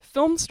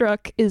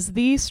Filmstruck is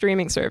the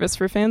streaming service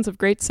for fans of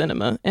great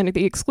cinema and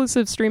the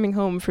exclusive streaming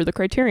home for the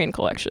Criterion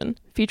Collection,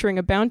 featuring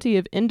a bounty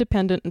of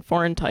independent and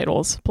foreign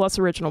titles, plus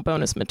original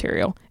bonus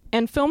material.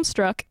 And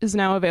Filmstruck is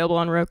now available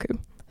on Roku.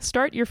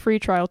 Start your free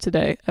trial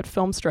today at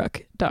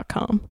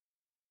filmstruck.com.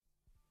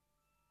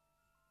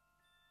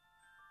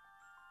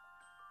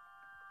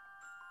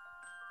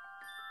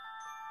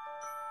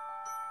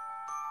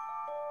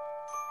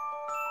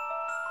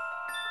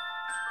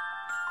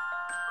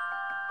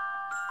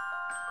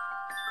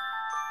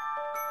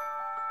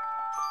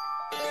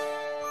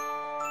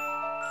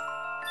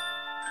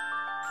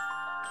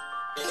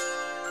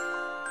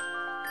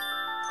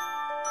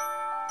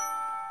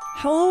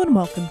 Hello and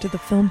welcome to the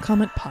Film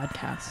Comment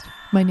Podcast.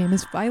 My name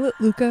is Violet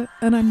Lucca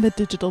and I'm the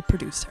digital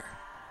producer.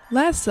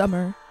 Last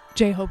summer,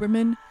 Jay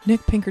Hoberman,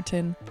 Nick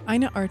Pinkerton,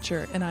 Ina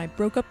Archer, and I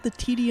broke up the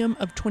tedium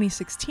of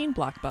 2016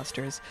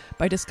 blockbusters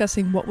by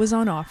discussing what was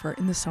on offer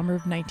in the summer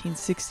of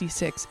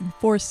 1966 in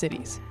 4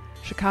 cities: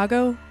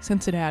 Chicago,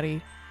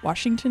 Cincinnati,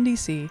 Washington,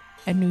 D.C.,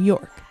 and New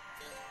York.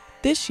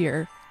 This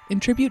year, in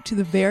tribute to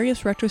the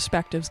various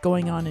retrospectives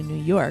going on in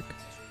New York,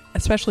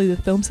 especially the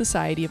Film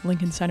Society of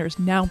Lincoln Center's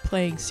now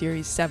playing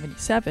Series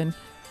 77,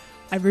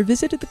 I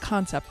revisited the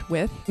concept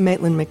with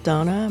Maitland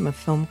McDonagh. I'm a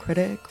film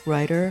critic,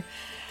 writer,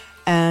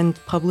 and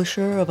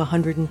publisher of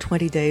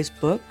 120 Days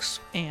books.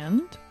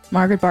 And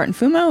Margaret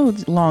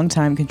Barton-Fumo,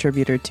 longtime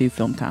contributor to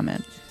Film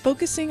Comment.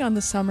 Focusing on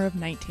the summer of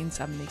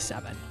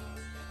 1977.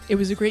 It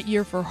was a great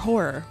year for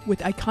horror, with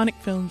iconic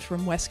films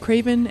from Wes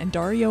Craven and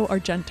Dario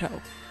Argento,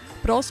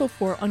 but also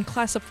for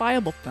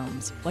unclassifiable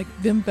films like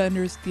Wim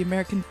Wenders' The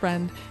American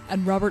Friend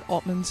and Robert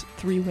Altman's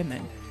 3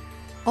 Women.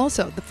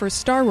 Also, the first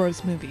Star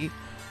Wars movie,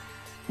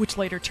 which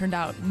later turned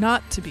out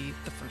not to be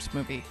the first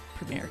movie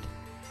premiered.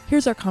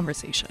 Here's our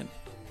conversation.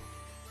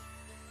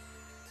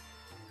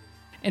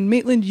 And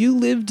Maitland, you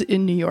lived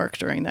in New York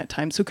during that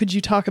time, so could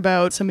you talk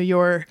about some of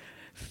your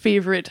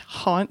favorite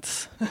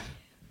haunts?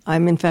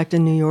 I'm, in fact, a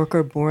New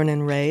Yorker born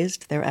and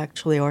raised. There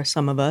actually are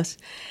some of us.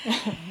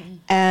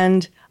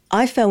 And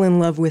I fell in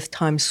love with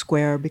Times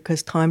Square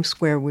because Times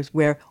Square was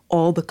where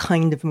all the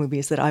kind of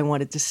movies that I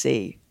wanted to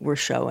see were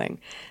showing.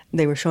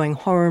 They were showing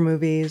horror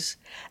movies,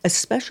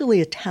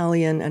 especially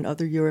Italian and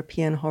other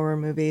European horror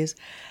movies.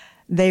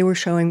 They were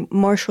showing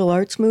martial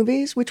arts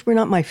movies, which were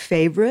not my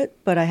favorite,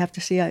 but I have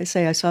to say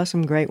I saw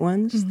some great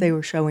ones. Mm-hmm. They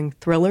were showing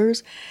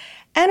thrillers.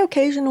 And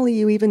occasionally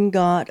you even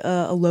got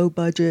a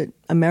low-budget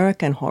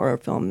American horror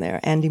film there.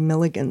 Andy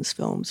Milligan's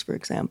films, for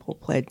example,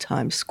 played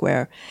Times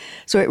Square.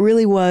 So it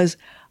really was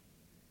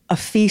a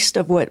feast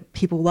of what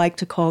people like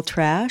to call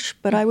trash,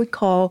 but I would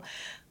call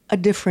a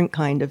different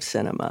kind of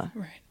cinema.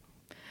 Right.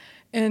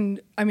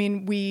 And, I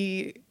mean,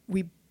 we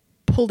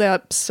pulled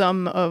out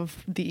some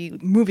of the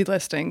movie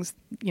listings,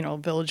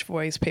 Village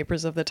Voice,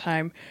 papers of the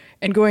time,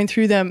 and going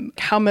through them,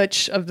 how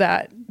much of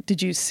that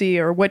did you see,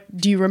 or what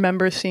do you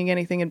remember seeing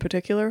anything in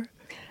particular?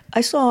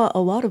 I saw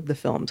a lot of the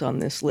films on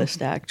this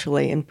list,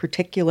 actually. In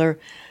particular,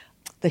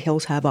 The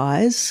Hills Have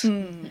Eyes,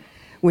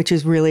 which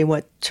is really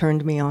what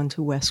turned me on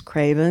to Wes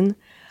Craven.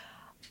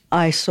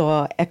 I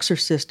saw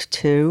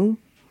Exorcist II,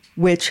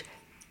 which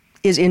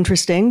is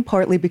interesting,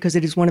 partly because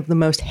it is one of the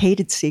most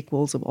hated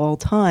sequels of all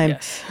time,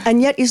 yes,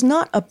 and yet is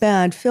not a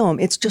bad film.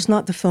 It's just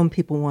not the film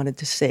people wanted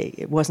to see.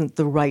 It wasn't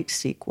the right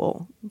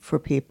sequel for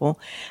people.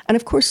 And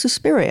of course,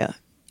 Suspiria,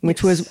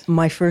 which yes, was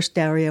my first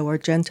Dario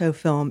Argento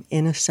film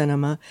in a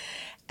cinema,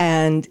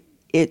 and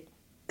it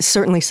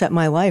certainly set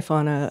my life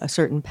on a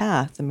certain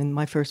path. I mean,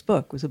 my first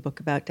book was a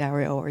book about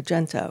Dario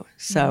Argento,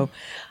 so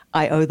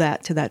I owe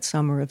that to that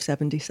summer of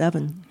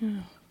 77. Yeah.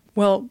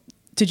 Well,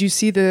 did you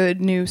see the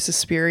new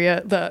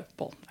Suspiria?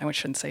 I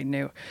shouldn't say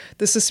new.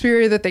 The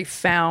Suspiria that they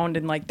found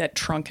in that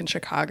trunk in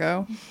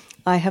Chicago?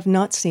 I have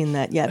not seen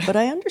that yet, but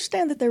I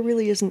understand that there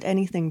really isn't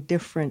anything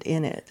different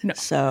in it. No.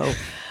 So,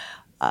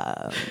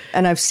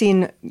 and I've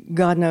seen,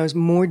 God knows,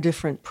 more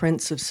different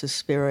prints of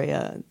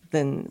Suspiria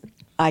than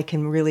I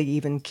can really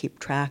even keep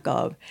track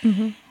of.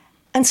 Mm-hmm.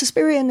 And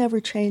Suspiria never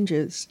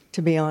changes,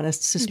 to be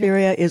honest.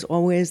 Suspiria is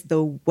always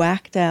the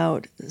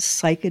whacked-out,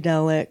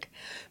 psychedelic,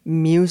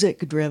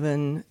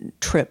 music-driven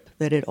trip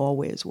that it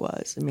always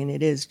was. I mean,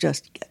 it's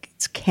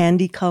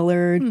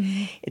candy-colored.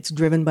 Mm-hmm. It's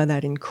driven by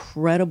that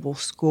incredible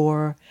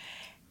score.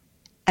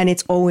 And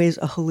it's always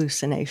a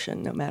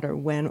hallucination, no matter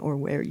when or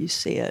where you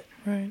see it.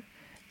 Right.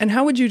 And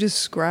how would you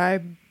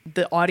describe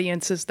the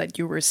audiences that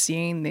you were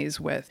seeing these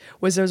with?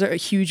 Was there a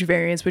huge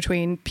variance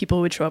between people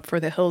who would show up for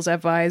The Hills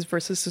Have Eyes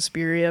versus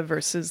Suspiria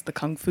versus the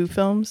Kung Fu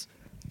films?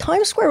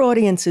 Times Square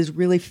audiences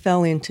really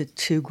fell into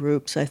 2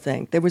 groups, I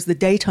think. There was the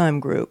daytime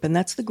group, and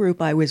that's the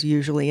group I was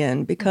usually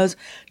in because,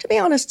 to be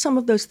honest, some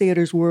of those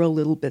theaters were a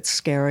little bit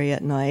scary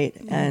at night,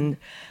 and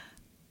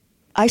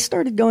I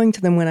started going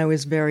to them when I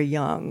was very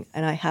young,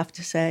 and I have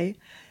to say,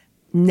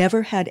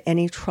 never had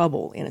any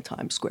trouble in a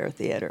Times Square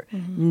theater.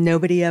 Mm-hmm.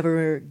 Nobody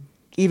ever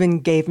even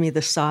gave me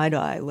the side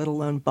eye, let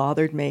alone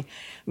bothered me.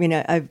 I mean,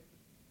 I've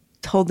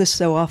told this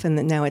so often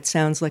that now it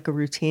sounds like a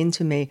routine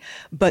to me,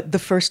 but the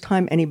first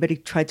time anybody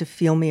tried to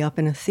feel me up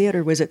in a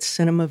theater was at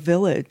Cinema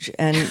Village,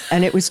 and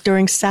it was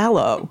during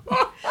Sallow.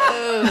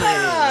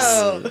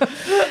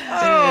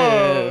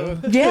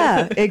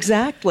 Yeah,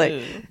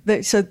 exactly.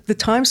 So the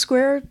Times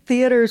Square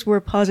theaters were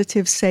a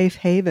positive safe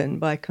haven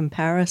by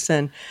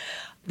comparison.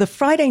 The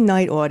Friday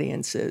night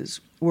audiences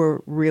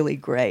were really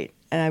great.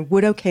 And I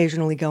would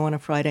occasionally go on a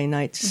Friday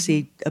night to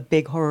see a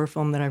big horror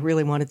film that I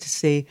really wanted to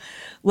see,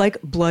 like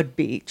Blood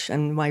Beach.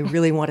 And my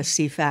really want to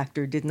see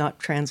factor did not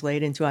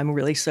translate into, I'm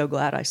really so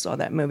glad I saw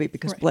that movie,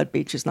 because Blood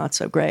Beach is not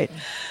so great.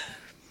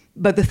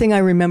 But the thing I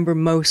remember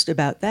most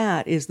about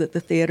that is that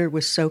the theater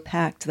was so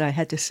packed that I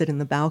had to sit in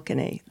the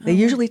balcony. They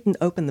usually didn't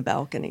open the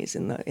balconies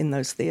in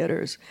those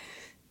theaters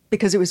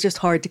because it was just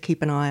hard to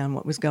keep an eye on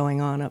what was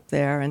going on up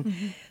there.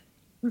 And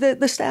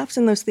the staffs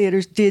in those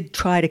theaters did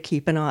try to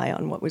keep an eye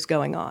on what was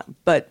going on.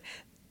 But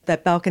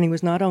that balcony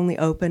was not only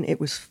open, it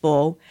was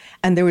full.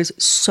 And there was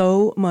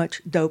so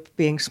much dope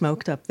being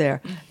smoked up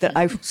there that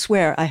I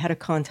swear I had a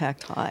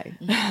contact high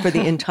for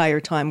the entire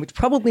time, which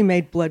probably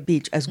made Blood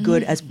Beach as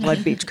good as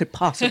Blood Beach could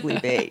possibly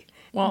be.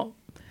 Well,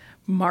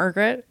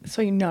 Margaret,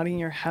 so you nodding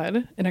your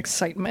head in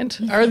excitement.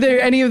 Are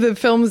there any of the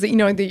films that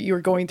that you were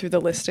going through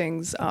the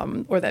listings,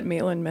 or that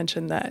Maitland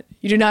mentioned that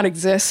you do not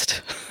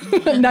exist?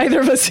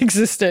 Neither of us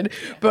existed,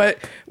 but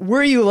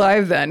were you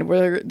live then?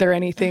 Were there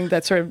anything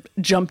that sort of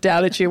jumped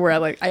out at you where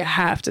I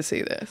have to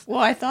see this? Well,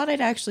 I thought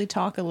I'd actually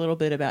talk a little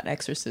bit about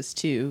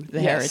Exorcist II,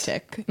 the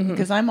Heretic,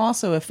 because I'm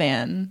also a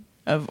fan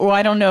of. Well,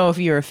 I don't know if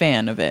you're a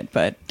fan of it,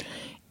 but.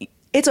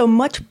 It's a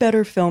much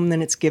better film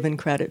than it's given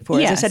credit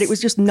for. As I said, it was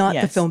just not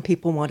the film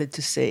people wanted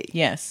to see.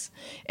 Yes.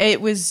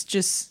 It was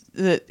just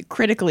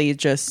critically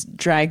just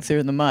dragged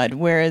through the mud,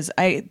 whereas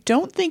I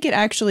don't think it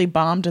actually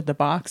bombed at the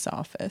box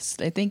office.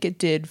 I think it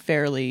did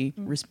fairly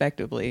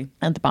respectably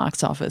at the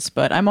box office,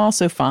 but I'm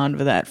also fond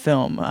of that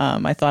film.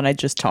 I thought I'd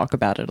just talk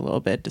about it a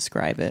little bit,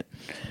 describe it.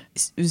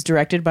 It was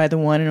directed by the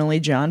one and only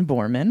John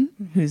Boorman,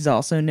 who's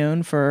also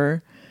known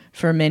for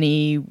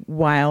many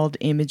wild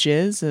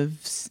images of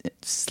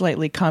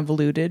slightly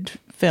convoluted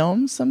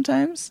films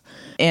sometimes.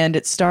 And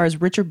it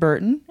stars Richard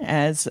Burton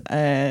as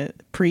a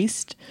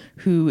priest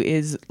who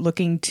is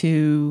looking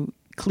to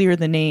clear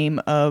the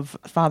name of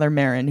Father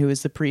Merrin, who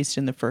is the priest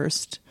in the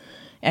first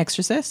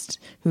Exorcist,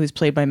 who is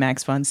played by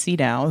Max von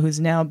Sydow, who's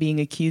now being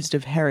accused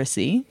of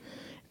heresy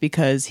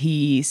because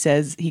he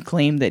says he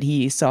claimed that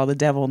he saw the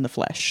devil in the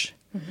flesh.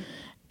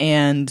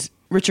 And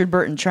Richard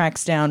Burton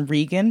tracks down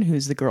Regan,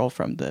 who's the girl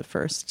from the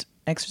first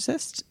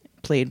Exorcist,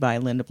 played by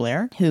Linda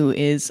Blair, who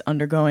is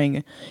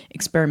undergoing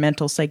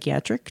experimental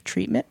psychiatric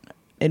treatment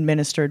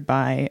administered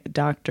by a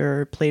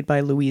doctor played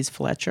by Louise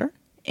Fletcher.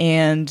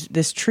 And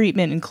this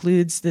treatment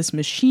includes this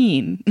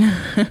machine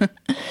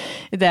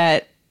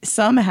that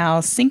somehow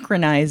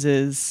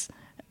synchronizes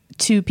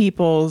two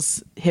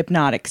people's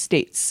hypnotic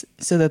states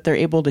so that they're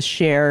able to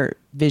share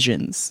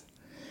visions.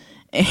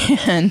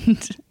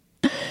 And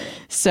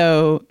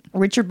so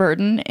Richard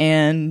Burton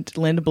and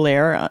Linda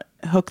Blair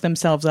hook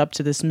themselves up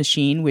to this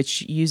machine,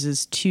 which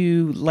uses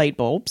two light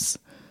bulbs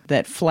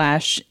that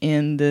flash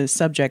in the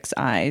subject's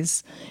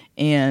eyes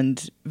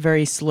and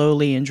very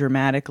slowly and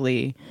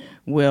dramatically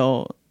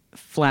will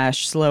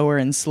flash slower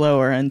and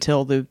slower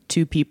until the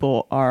two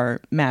people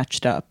are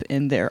matched up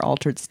in their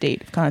altered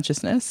state of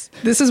consciousness.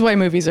 This is why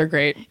movies are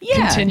great.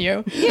 Yeah.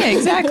 Continue. Yeah,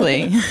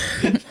 exactly.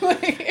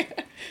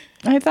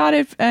 I thought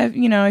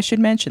I should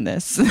mention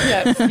this.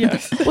 Yes.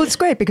 Well, it's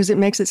great because it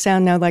makes it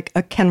sound now like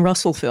a Ken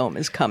Russell film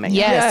is coming.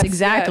 Yes,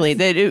 exactly. Yes.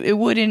 That it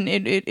wouldn't.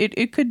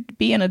 It could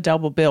be in a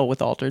double bill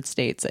with Altered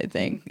States. I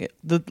think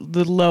the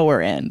lower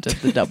end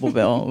of the double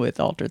bill with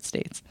Altered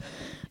States.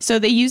 So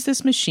they use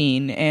this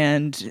machine,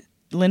 and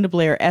Linda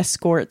Blair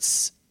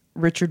escorts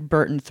Richard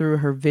Burton through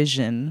her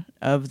vision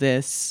of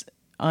this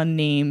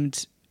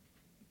unnamed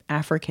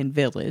African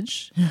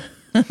village.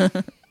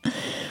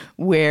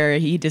 Where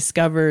he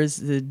discovers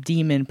the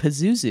demon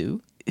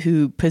Pazuzu,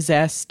 who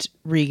possessed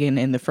Regan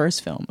in the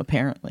first film,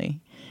 apparently.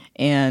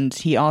 And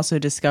he also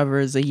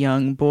discovers a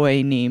young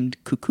boy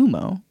named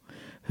Kukumo,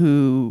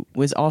 who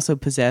was also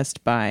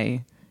possessed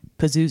by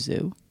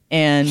Pazuzu.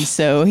 And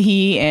so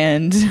he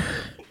and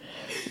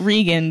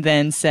Regan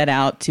then set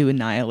out to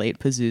annihilate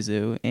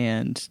Pazuzu,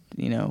 and,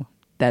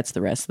 that's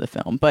the rest of the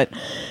film. But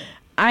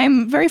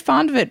I'm very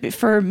fond of it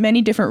for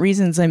many different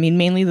reasons. I mean,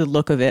 mainly the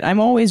look of it. I'm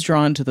always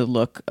drawn to the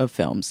look of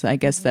films. I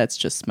guess that's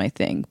just my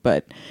thing.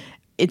 But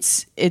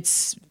it's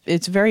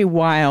very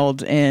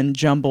wild and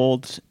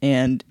jumbled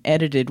and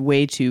edited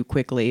way too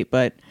quickly.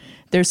 But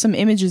there's some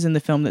images in the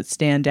film that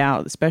stand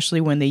out,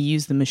 especially when they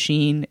use the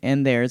machine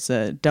and there's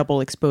a double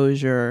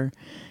exposure.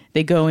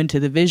 They go into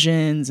the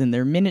visions and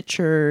their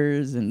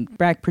miniatures and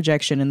back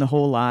projection and the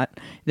whole lot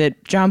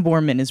that John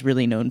Boorman is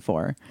really known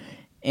for.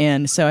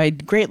 And so I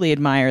greatly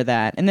admire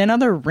that. And then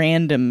other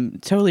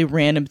totally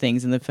random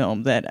things in the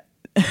film that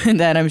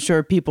I'm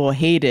sure people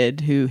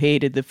who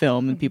hated the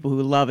film, and people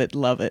who love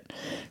it,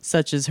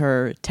 such as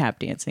her tap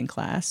dancing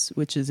class,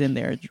 which is in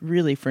there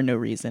really for no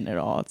reason at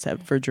all,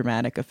 except for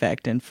dramatic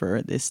effect and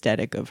for the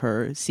aesthetic of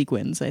her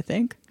sequins, I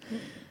think.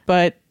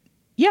 But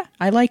yeah,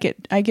 I like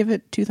it. I give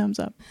it 2 thumbs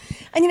up.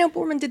 And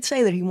Boorman did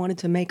say that he wanted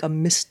to make a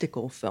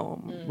mystical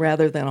film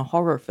rather than a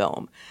horror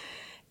film.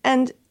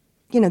 And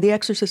The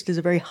Exorcist is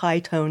a very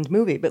high-toned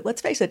movie, but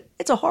let's face it,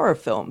 it's a horror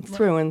film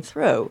through and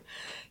through.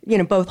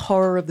 Both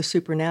horror of the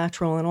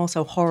supernatural and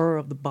also horror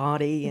of the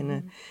body,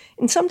 and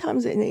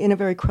sometimes in a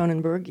very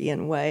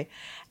Cronenbergian way.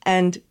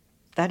 And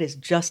that is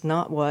just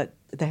not what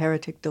The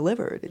Heretic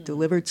delivered. It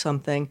delivered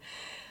something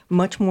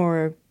much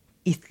more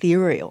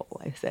ethereal,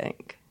 I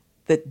think,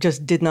 that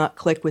just did not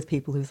click with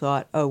people who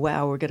thought, oh,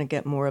 wow, we're going to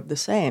get more of the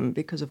same.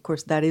 Because, of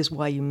course, that is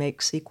why you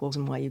make sequels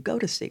and why you go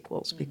to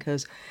sequels,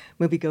 because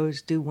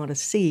moviegoers do want to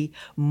see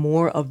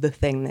more of the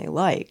thing they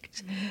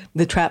liked.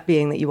 The trap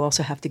being that you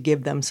also have to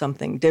give them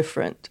something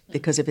different,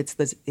 because if it's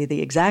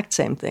the exact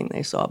same thing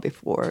they saw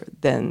before,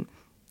 then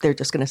they're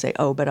just going to say,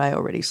 oh, but I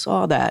already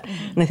saw that.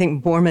 And I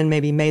think Borman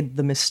maybe made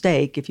the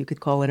mistake, if you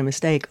could call it a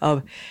mistake,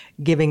 of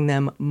giving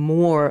them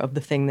more of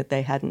the thing that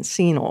they hadn't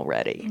seen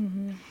already.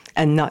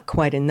 And not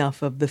quite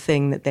enough of the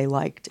thing that they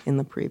liked in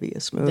the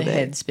previous movie. The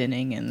head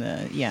spinning and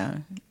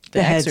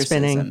the head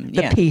spinning,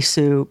 the pea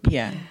soup.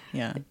 Yeah.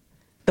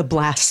 The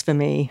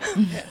blasphemy,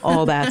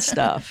 all that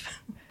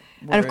stuff.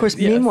 And of course,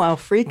 meanwhile,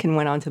 Friedkin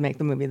went on to make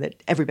the movie that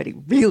everybody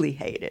really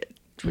hated,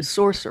 which was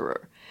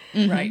Sorcerer.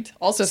 Right.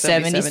 Also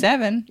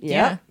 77.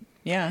 Yeah.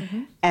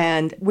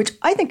 And which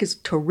I think is a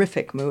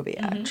terrific movie,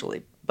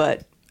 actually.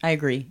 But I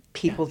agree.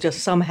 People just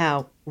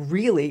somehow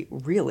really,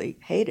 really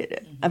hated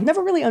it. I've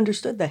never really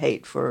understood the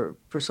hate for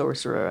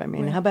Sorcerer. I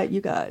mean, how about you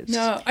guys?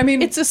 No, I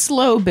mean... It's a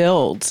slow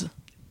build.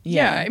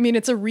 Yeah, I mean,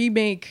 it's a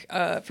remake,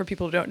 for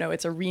people who don't know,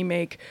 it's a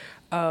remake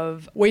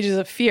of Wages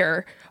of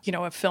Fear,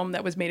 a film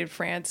that was made in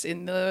France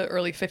in the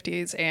early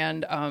 50s,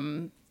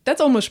 and that's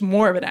almost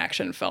more of an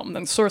action film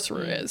than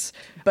Sorcerer is.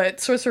 But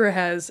Sorcerer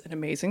has an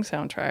amazing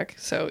soundtrack.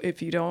 So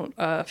if you don't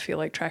feel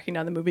like tracking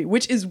down the movie,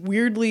 which is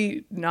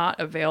weirdly not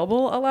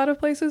available a lot of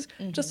places,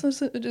 just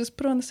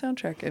put on the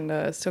soundtrack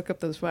and soak up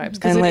those vibes.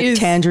 And let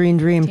Tangerine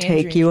Dream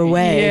take you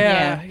away.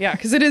 Yeah.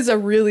 Because it is a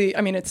really,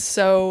 it's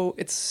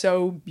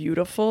so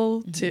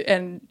beautiful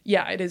and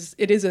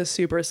it is a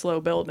super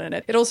slow build, and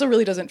it also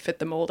really doesn't fit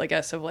the mold, I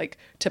guess, of like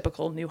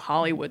typical New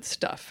Hollywood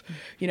stuff,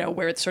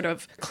 where it's sort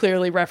of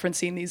clearly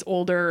referencing these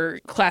older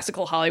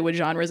classical Hollywood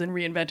genres and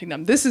reinventing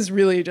them. This is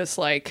really just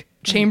like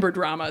chamber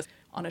dramas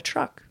on a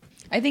truck.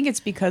 I think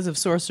it's because of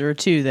Sorcerer,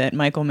 too, that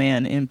Michael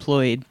Mann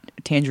employed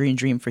Tangerine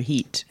Dream for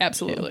Heat.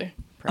 Absolutely.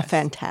 A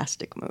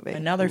fantastic movie.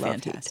 Another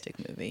fantastic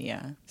movie,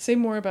 yeah. Say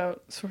more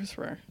about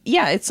Sorcerer.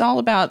 Yeah, it's all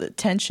about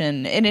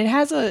tension, and it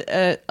has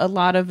a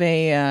lot of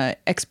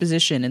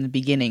exposition in the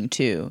beginning,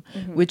 too,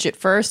 which at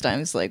first I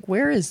was like,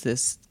 where is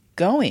this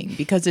going?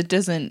 Because it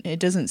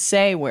doesn't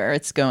say where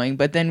it's going,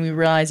 but then we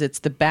realize it's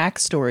the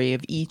backstory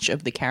of each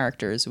of the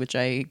characters, which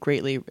I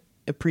greatly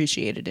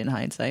appreciated in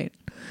hindsight.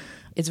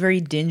 It's very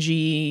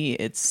dingy,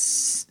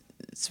 it's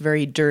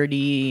very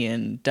dirty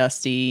and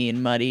dusty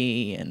and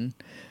muddy, and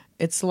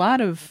it's a lot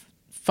of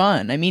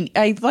fun. I mean,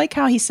 I like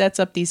how he sets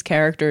up these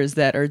characters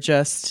that are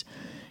just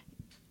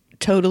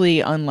totally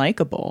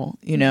unlikable,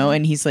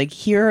 and he's like,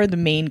 here are the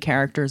main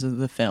characters of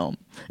the film.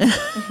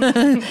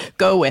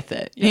 Go with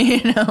it,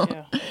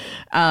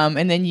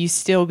 and then you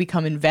still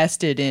become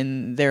invested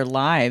in their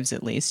lives.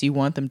 At least you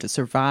want them to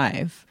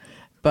survive,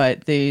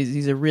 but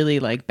these are really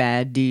like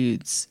bad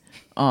dudes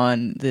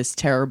on this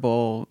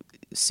terrible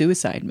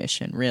suicide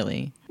mission,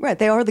 really. Right,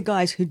 they are the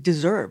guys who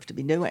deserve to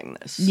be doing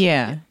this.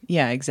 Yeah,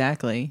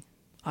 exactly.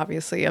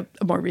 Obviously, a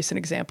more recent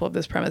example of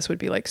this premise would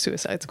be like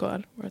Suicide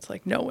Squad, where it's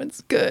like, no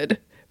one's good.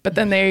 But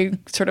then they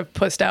sort of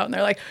pussed out and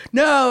they're like,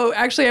 no,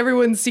 actually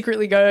everyone's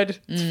secretly good.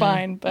 It's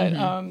fine. But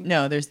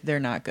no, they're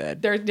not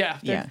good. They're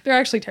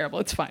actually terrible.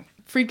 It's fine.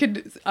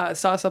 Friedkin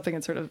saw something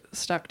and sort of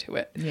stuck to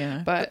it.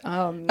 Yeah. But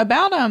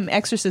about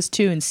Exorcist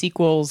II and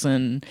sequels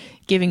and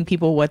giving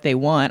people what they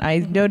want, I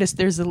noticed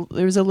there's a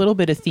little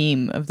bit of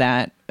theme of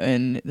that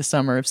in the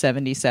summer of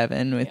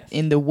 77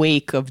 in the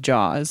wake of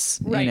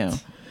Jaws.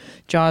 Right.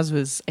 Jaws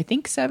was, I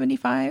think,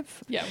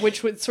 75. Yeah,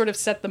 which would sort of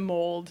set the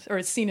mold, or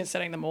is seen as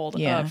setting the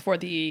mold for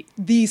the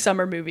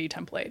summer movie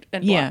template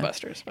and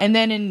blockbusters. But. And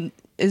then in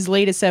as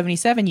late as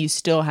 77, you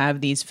still have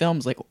these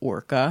films like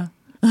Orca.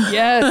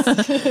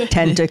 Yes.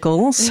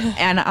 Tentacles.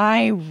 And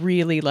I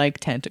really like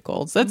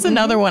Tentacles. That's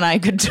another one I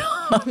could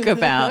talk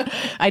about.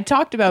 I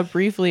talked about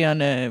briefly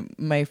on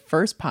my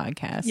first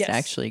podcast,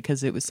 actually,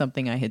 because it was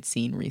something I had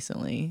seen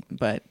recently.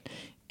 But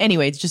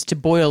anyway, just to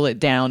boil it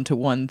down to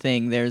one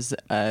thing, there's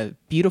a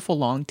beautiful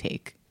long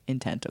take in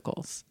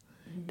Tentacles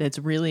that's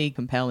really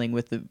compelling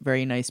with a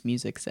very nice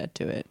music set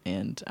to it.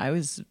 And I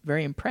was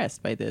very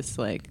impressed by this,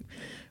 like,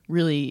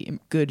 really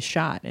good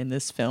shot in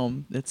this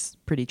film that's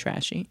pretty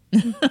trashy.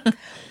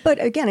 But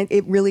again,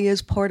 it really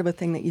is part of a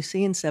thing that you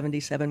see in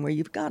 77, where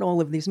you've got all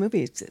of these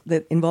movies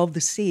that involve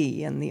the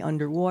sea and the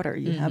underwater.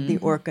 You have the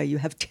Orca, you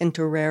have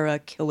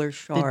Tintorera, Killer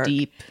Shark. The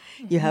Deep.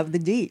 You have the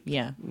Deep,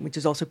 which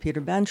is also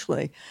Peter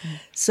Benchley.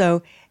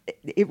 So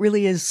it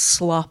really is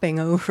slopping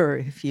over,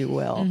 if you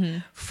will,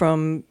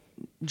 from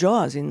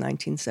Jaws in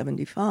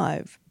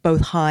 1975,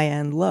 both high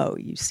and low.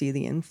 You see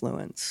the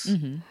influence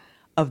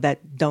of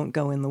that don't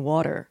go in the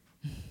water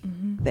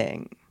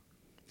thing.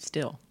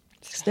 Still.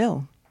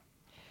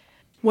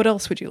 What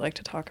else would you like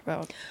to talk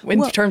about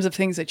in terms of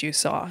things that you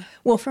saw?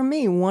 Well, for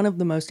me, one of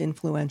the most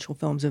influential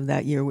films of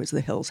that year was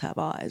The Hills Have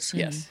Eyes.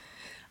 Yes.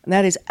 And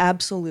that is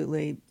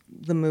absolutely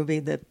the movie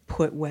that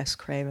put Wes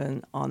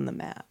Craven on the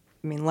map.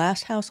 I mean,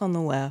 Last House on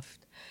the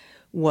Left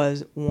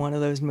was one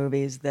of those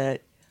movies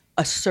that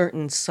a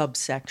certain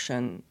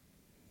subsection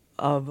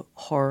of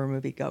horror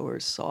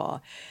moviegoers saw.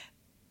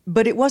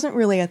 But it wasn't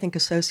really, I think,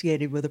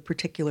 associated with a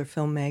particular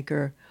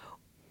filmmaker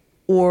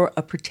or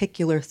a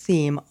particular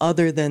theme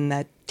other than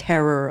that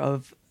terror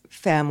of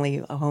family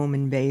home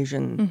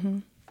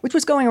invasion, which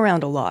was going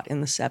around a lot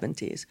in the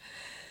 70s.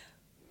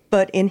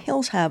 But in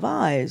Hills Have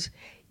Eyes,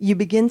 you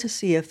begin to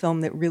see a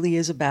film that really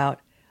is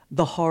about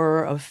the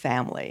horror of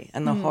family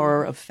and the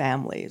horror of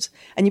families.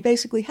 And you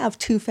basically have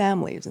two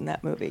families in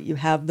that movie. You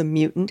have the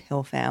mutant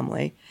Hill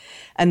family,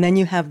 and then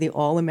you have the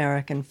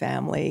all-American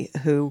family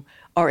who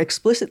are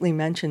explicitly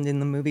mentioned in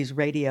the movie's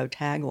radio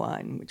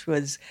tagline, which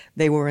was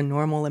they were a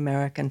normal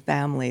American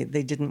family.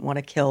 They didn't want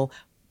to kill,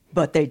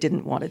 but they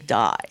didn't want to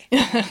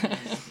die.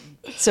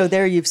 So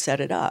there you've set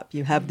it up.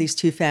 You have these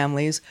two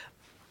families,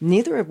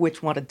 neither of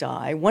which want to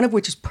die, one of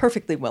which is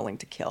perfectly willing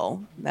to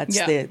kill. That's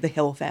the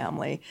Hill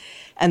family.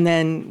 And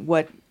then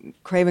what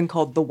Craven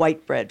called the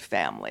white bread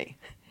family,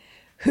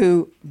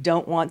 who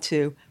don't want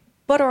to,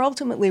 but are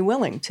ultimately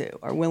willing to,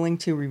 are willing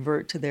to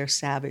revert to their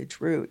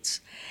savage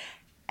roots.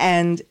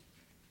 And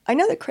I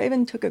know that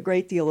Craven took a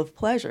great deal of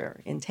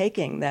pleasure in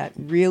taking that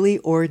really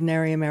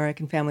ordinary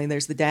American family.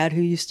 There's the dad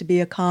who used to be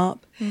a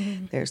cop.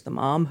 There's the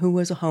mom who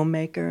was a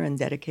homemaker and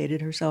dedicated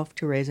herself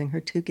to raising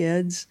her two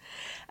kids.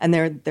 And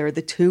there are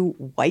the two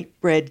white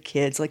bread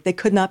kids. Like, they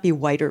could not be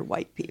whiter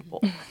white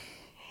people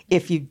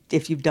if you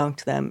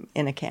dunked them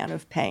in a can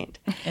of paint.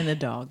 And the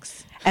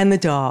dogs. And the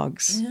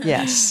dogs,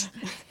 yes.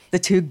 The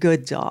two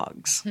good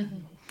dogs.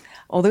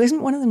 Although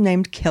isn't one of them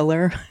named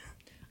Killer?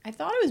 I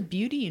thought it was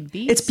Beauty and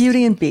Beast. It's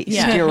Beauty and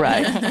Beast, you're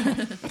right.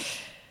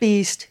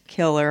 Beast,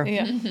 Killer.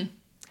 Yeah.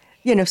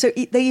 You know, so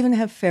they even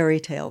have fairy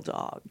tale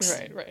dogs.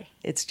 Right.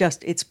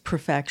 It's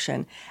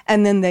perfection.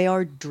 And then they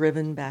are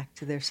driven back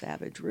to their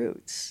savage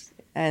roots.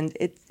 And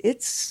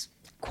it's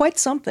quite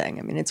something.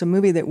 I mean, it's a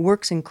movie that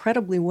works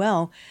incredibly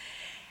well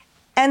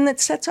and that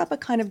sets up a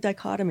kind of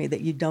dichotomy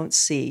that you don't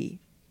see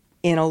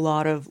in a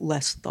lot of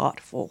less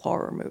thoughtful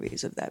horror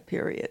movies of that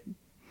period.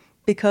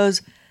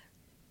 Because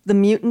the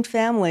mutant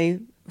family,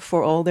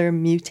 for all their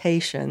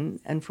mutation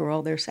and for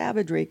all their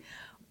savagery,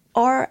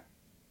 are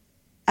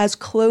as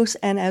close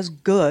and as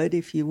good,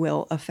 if you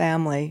will, a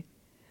family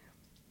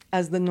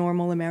as the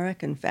normal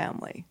American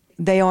family.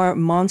 They are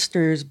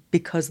monsters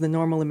because the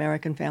normal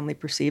American family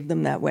perceived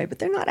them that way, but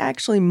they're not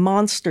actually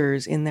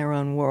monsters in their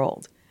own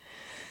world.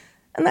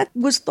 And that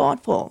was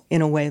thoughtful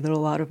in a way that a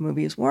lot of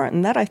movies weren't.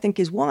 And that, I think,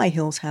 is why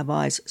Hills Have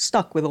Eyes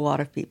stuck with a lot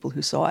of people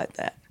who saw it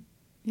then.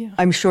 Yeah.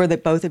 I'm sure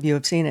that both of you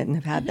have seen it and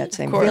have had that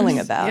same feeling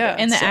about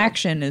it. And the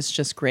action is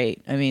just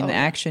great. I mean, the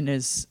action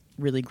is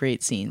really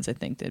great scenes, I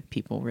think, that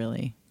people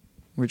really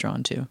were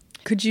drawn to.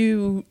 Could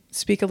you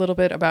speak a little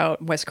bit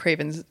about Wes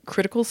Craven's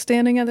critical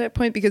standing at that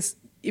point? Because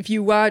if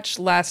you watch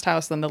Last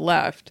House on the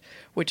Left,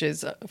 which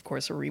is, of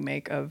course, a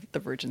remake of The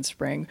Virgin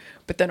Spring,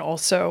 but then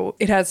also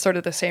it has sort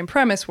of the same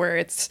premise where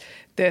it's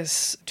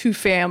this two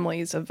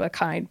families of a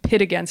kind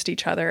pit against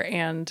each other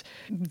and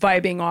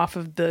vibing off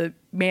of the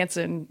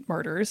Manson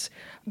murders.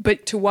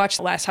 But to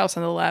watch Last House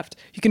on the Left,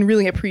 you can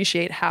really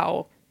appreciate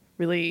how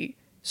really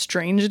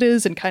strange it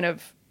is and kind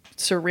of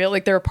surreal.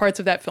 Like, there are parts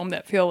of that film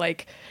that feel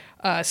like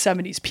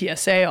 70s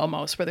PSA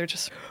almost, where they're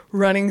just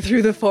running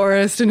through the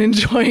forest and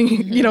enjoying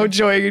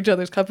each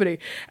other's company.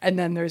 And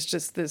then there's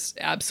just this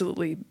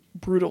absolutely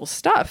brutal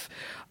stuff.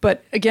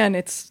 But again,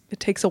 it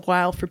takes a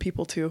while for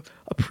people to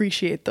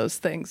appreciate those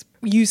things.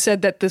 You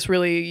said that this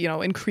really,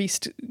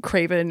 increased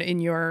Craven in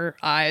your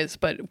eyes,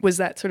 but was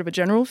that sort of a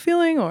general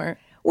feeling, or?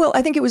 Well,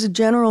 I think it was a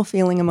general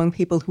feeling among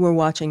people who were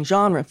watching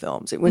genre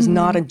films. It was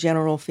not a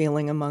general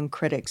feeling among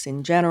critics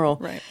in general.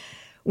 Right.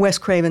 Wes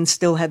Craven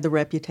still had the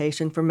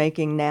reputation for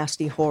making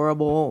nasty,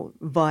 horrible,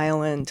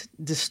 violent,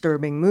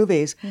 disturbing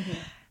movies.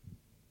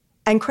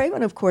 And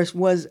Craven, of course,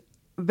 was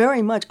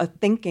very much a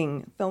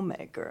thinking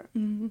filmmaker,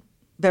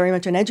 very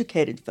much an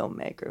educated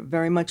filmmaker,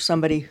 very much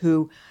somebody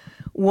who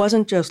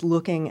wasn't just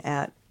looking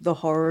at the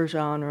horror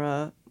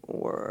genre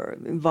or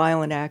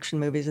violent action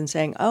movies and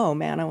saying, oh,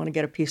 man, I want to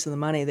get a piece of the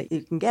money that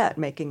you can get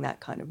making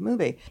that kind of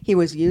movie. He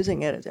was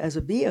using it as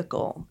a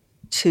vehicle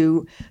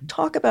to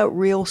talk about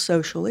real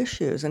social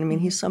issues. And I mean,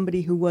 he's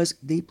somebody who was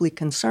deeply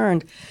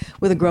concerned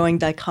with a growing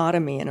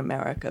dichotomy in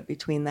America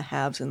between the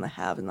haves and the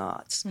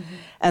have-nots,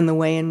 and the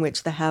way in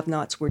which the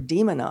have-nots were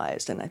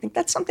demonized. And I think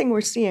that's something we're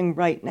seeing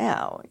right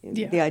now.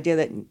 Yeah. The idea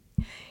that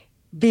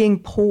being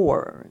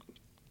poor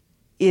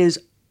is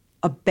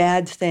a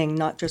bad thing,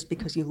 not just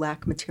because you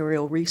lack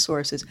material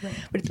resources,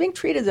 but it's being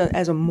treated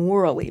as a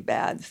morally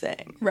bad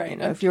thing. Right.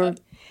 If you're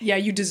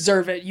you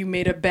deserve it. You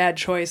made a bad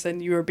choice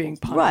and you are being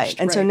punished. Right.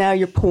 And so now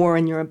you're poor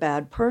and you're a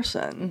bad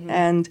person.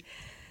 And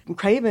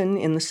Craven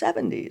in the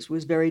 70s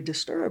was very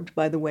disturbed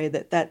by the way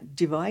that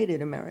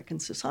divided American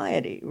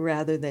society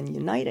rather than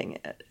uniting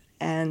it.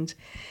 And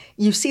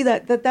you see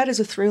that is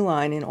a through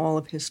line in all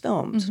of his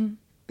films,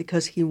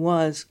 because he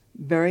was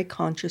very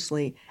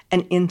consciously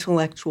an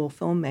intellectual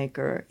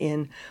filmmaker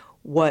in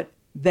what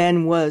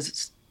then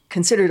was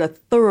considered a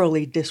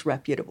thoroughly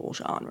disreputable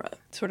genre.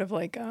 Sort of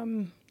like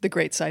the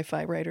great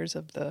sci-fi writers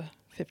of the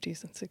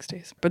 50s and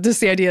 60s. But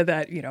just the idea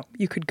that,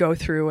 you could go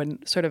through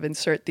and sort of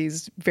insert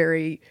these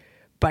very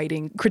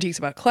biting critiques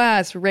about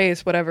class,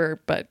 race,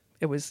 whatever, but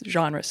it was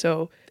genre.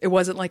 So it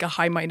wasn't like a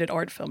high-minded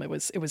art film. It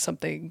was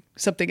something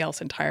else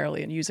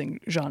entirely, and using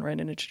genre in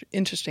an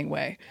interesting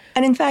way.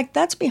 And in fact,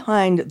 that's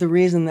behind the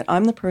reason that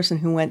I'm the person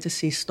who went to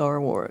see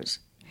Star Wars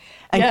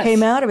and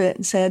came out of it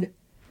and said,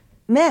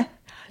 meh.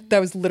 That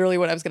was literally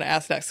what I was going to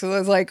ask next. So I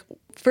was like,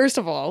 first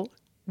of all,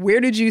 where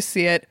did you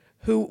see it?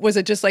 Who was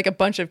it? Just like a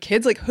bunch of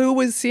kids? Like, who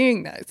was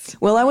seeing this?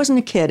 Well, I wasn't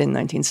a kid in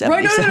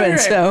 1977, right.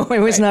 so it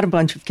was not a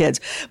bunch of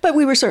kids. But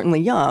we were certainly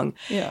young.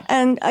 Yeah.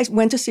 And I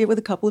went to see it with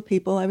a couple of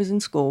people I was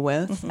in school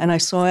with, and I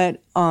saw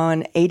it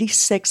on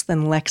 86th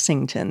and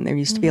Lexington. There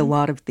used to be a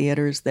lot of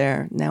theaters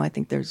there. Now I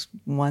think there's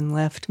one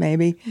left,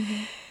 maybe.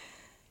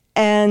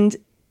 And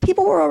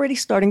people were already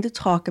starting to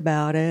talk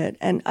about it,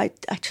 and I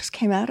just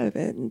came out of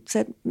it and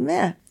said,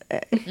 meh.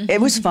 It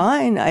was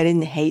fine. I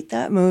didn't hate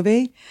that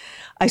movie.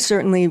 I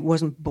certainly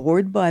wasn't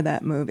bored by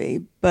that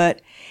movie,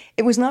 but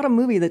it was not a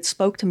movie that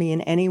spoke to me in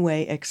any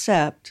way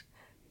except,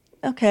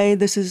 okay,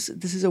 this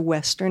is a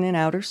Western in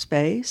outer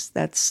space.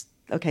 That's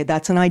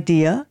an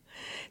idea.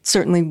 It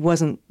certainly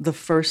wasn't the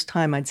first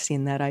time I'd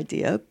seen that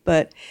idea,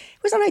 but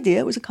it was an idea.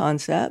 It was a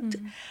concept.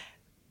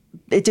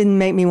 It didn't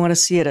make me want to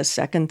see it a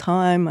second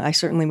time. I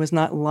certainly was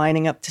not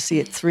lining up to see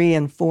it 3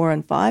 and 4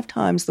 and 5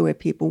 times the way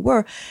people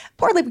were,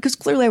 partly because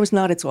clearly I was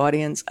not its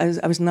audience.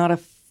 I was not a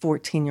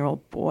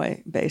 14-year-old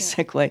boy,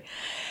 basically,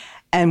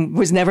 and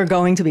was never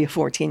going to be a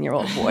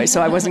 14-year-old boy,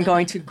 so I wasn't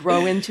going to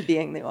grow into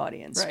being the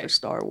audience for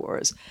Star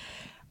Wars.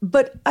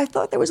 But I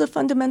thought there was a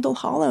fundamental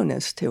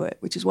hollowness to it,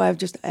 which is why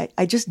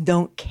I just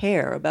don't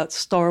care about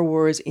Star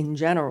Wars in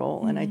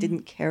general, and I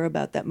didn't care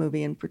about that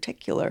movie in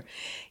particular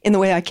in the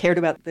way I cared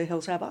about The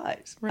Hills Have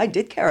Eyes. I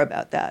did care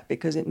about that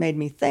because it made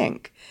me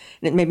think,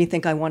 and it made me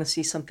think I want to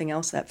see something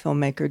else that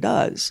filmmaker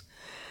does.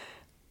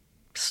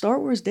 Star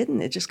Wars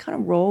didn't. It just kind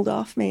of rolled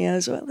off me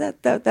as, well,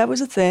 that was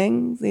a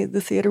thing.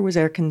 The theater was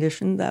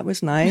air-conditioned. That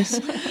was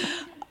nice.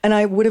 And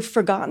I would have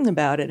forgotten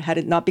about it had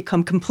it not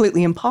become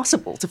completely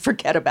impossible to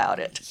forget about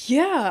it.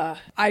 Yeah.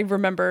 I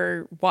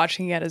remember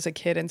watching it as a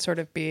kid and sort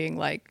of being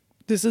like,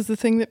 this is the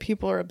thing that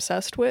people are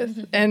obsessed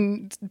with,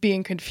 and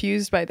being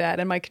confused by that.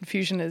 And my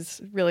confusion has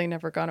really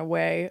never gone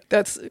away.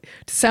 That's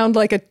sound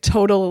like a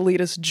total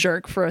elitist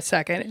jerk for a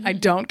second. I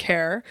don't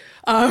care.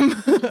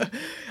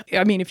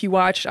 I mean, if you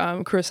watch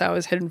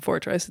Kurosawa's Hidden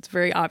Fortress, it's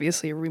very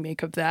obviously a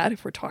remake of that.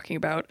 If we're talking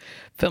about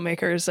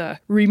filmmakers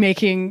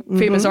remaking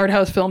famous art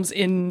house films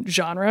in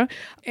genre.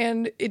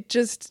 And it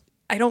just,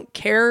 I don't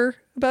care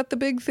about the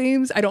big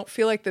themes. I don't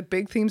feel like the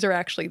big themes are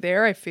actually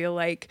there. I feel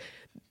like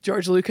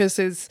George Lucas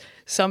is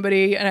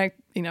somebody, and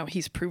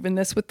he's proven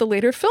this with the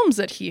later films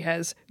that he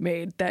has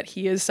made, that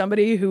he is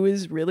somebody who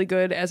is really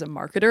good as a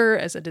marketer,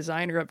 as a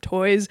designer of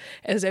toys,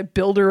 as a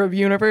builder of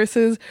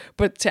universes,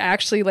 but to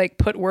actually like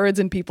put words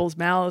in people's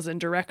mouths and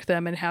direct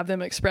them and have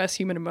them express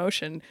human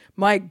emotion,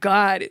 my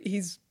God,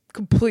 he's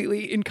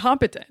completely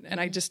incompetent. And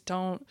I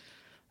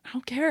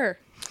don't care.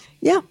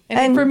 Yeah.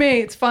 And for me,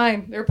 it's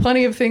fine. There are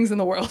plenty of things in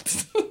the world.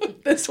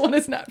 This one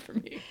is not for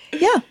me.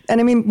 Yeah.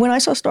 And I mean, when I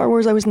saw Star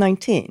Wars, I was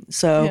 19.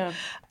 So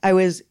I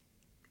was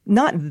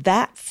not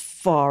that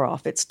far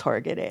off its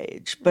target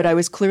age, but I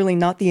was clearly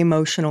not the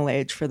emotional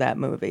age for that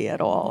movie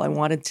at all. I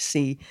wanted to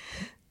see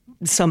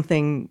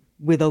something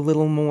with a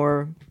little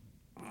more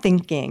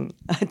thinking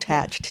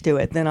attached to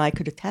it than I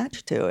could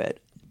attach to it.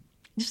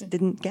 I just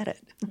didn't get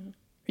it.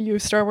 Are you a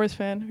Star Wars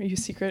fan? Are you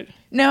secret?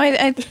 No,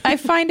 I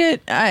find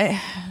it,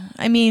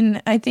 I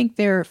mean, I think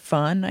they're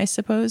fun, I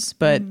suppose,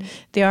 but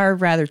they are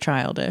rather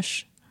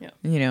childish,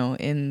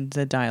 in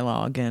the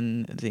dialogue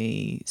and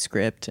the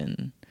script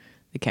and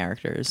the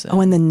characters. And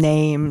and the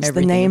names.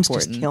 The names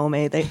important. just kill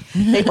me. They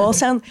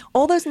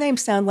all those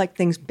names sound like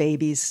things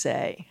babies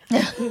say.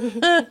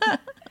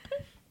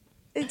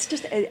 It's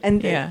just,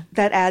 that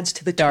adds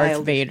to the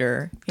Darth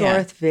Vader.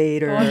 Darth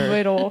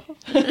Vader.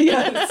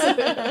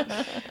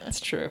 Yes. It's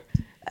true.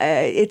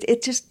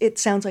 It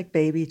sounds like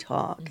baby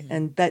talk,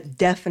 and that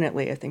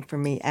definitely, I think, for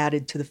me,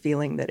 added to the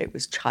feeling that it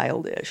was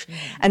childish.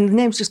 And the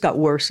names just got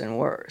worse and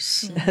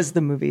worse as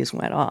the movies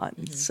went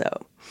on. So,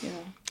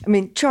 I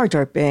mean, Jar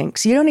Jar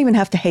Binks. You don't even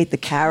have to hate the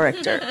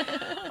character.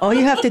 All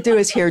you have to do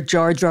is hear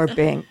Jar Jar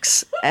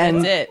Binks,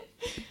 and that's it.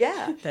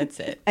 Yeah, that's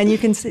it. And you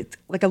can see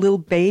like a little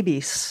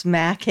baby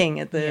smacking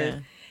at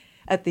the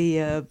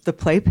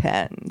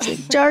playpen,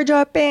 like, Jar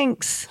Jar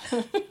Binks.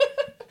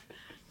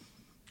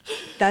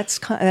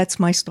 That's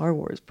my Star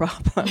Wars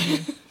problem.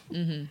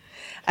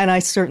 And I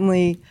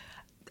certainly,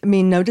 I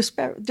mean, no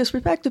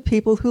disrespect to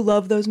people who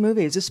love those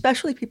movies,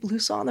 especially people who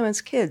saw them as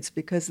kids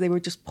because they were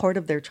just part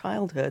of their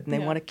childhood and they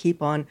want to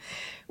keep on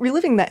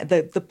reliving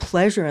the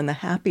pleasure and the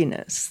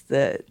happiness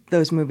that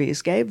those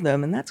movies gave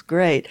them. And that's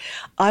great.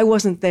 I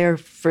wasn't there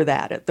for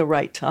that at the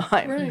right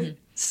time. Right.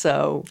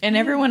 So, and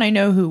everyone I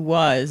know who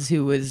was,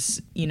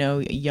 a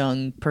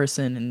young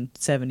person in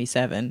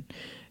 77,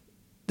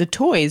 the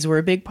toys were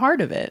a big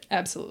part of it.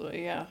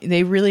 Absolutely, yeah.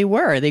 They really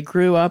were. They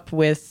grew up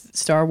with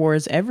Star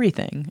Wars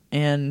everything,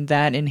 and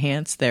that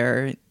enhanced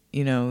their,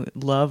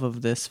 love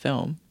of this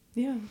film.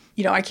 Yeah.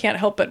 I can't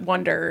help but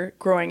wonder,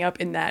 growing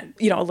up in that,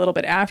 a little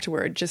bit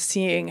afterward, just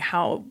seeing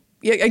how,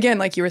 again,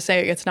 like you were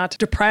saying, it's not to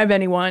deprive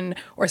anyone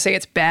or say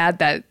it's bad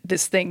that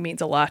this thing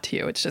means a lot to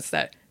you. It's just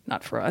that,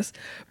 not for us.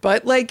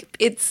 But,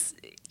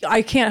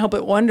 I can't help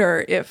but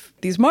wonder if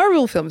these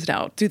Marvel films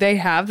now, do they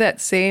have that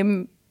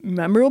same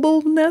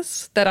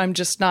memorableness that I'm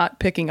just not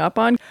picking up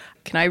on?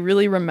 Can I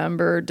really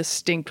remember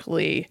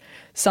distinctly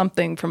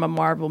something from a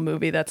Marvel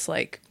movie that's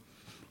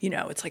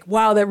it's like,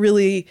 wow, that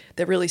really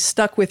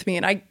stuck with me?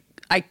 And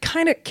I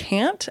kind of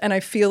can't. And I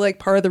feel like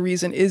part of the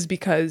reason is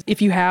because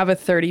if you have a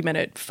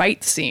 30-minute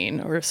fight scene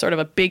or sort of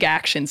a big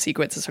action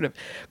sequence that sort of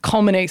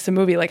culminates the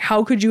movie,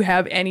 how could you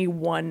have any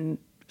one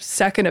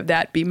second of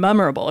that be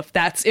memorable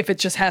if it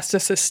just has to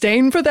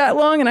sustain for that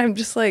long? And I'm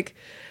just like,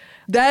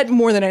 that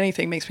more than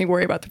anything makes me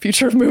worry about the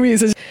future of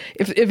movies. Is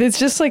if it's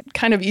just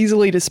kind of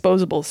easily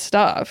disposable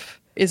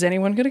stuff, is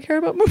anyone going to care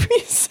about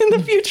movies in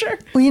the future?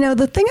 Well,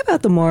 the thing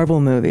about the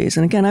Marvel movies,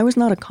 and again, I was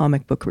not a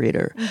comic book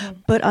reader,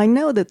 but I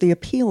know that the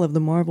appeal of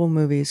the Marvel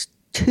movies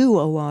to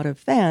a lot of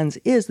fans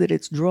is that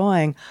it's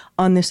drawing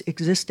on this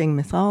existing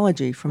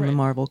mythology from the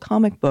Marvel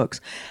comic books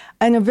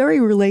and a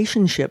very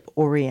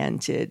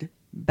relationship-oriented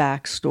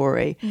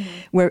backstory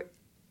where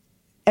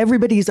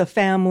everybody's a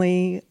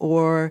family,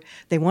 or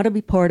they want to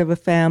be part of a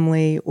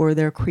family, or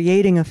they're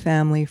creating a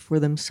family for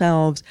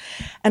themselves.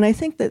 And I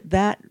think that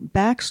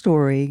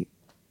backstory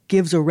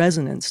gives a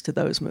resonance to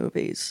those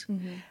movies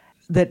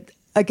that,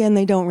 again,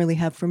 they don't really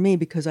have for me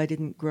because I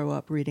didn't grow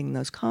up reading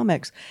those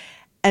comics.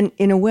 And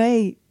in a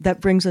way,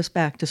 that brings us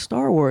back to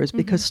Star Wars,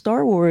 because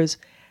Star Wars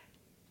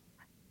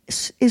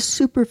is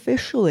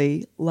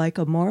superficially like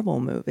a Marvel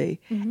movie,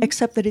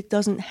 except that it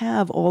doesn't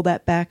have all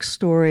that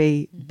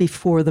backstory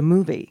before the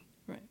movie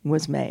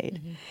was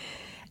made.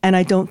 And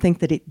I don't think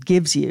that it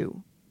gives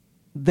you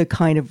the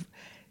kind of,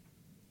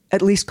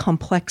 at least,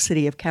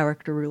 complexity of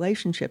character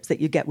relationships that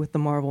you get with the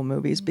Marvel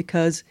movies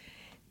because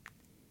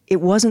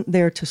it wasn't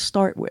there to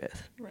start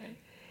with. Right.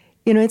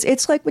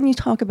 It's like when you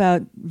talk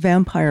about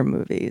vampire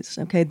movies,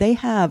 okay? They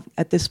have,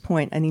 at this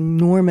point, an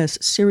enormous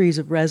series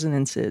of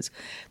resonances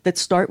that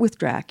start with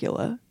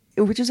Dracula,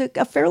 which is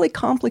a fairly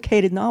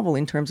complicated novel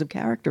in terms of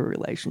character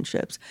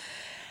relationships,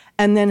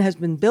 and then has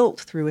been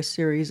built through a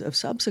series of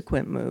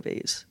subsequent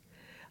movies,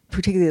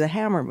 particularly the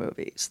Hammer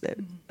movies that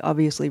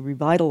obviously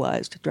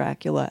revitalized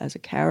Dracula as a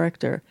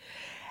character.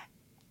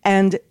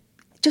 And it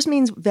just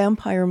means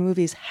vampire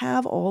movies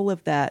have all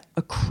of that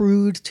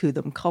accrued to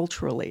them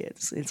culturally.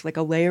 It's like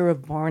a layer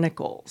of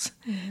barnacles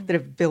that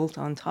have built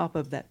on top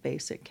of that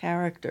basic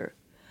character.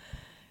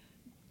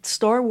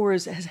 Star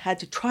Wars has had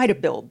to try to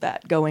build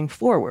that going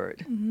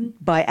forward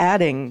by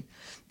adding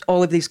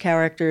all of these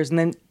characters. And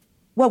then,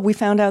 we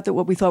found out that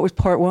what we thought was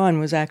part one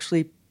was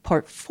actually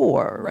part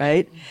 4,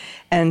 right?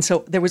 And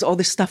so there was all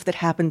this stuff that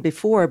happened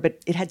before,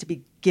 but it had to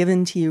be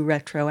given to you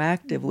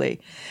retroactively.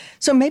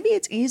 So maybe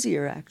it's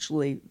easier,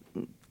 actually,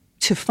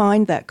 to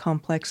find that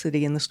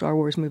complexity in the Star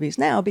Wars movies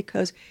now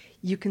because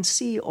you can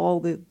see all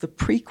the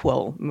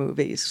prequel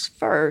movies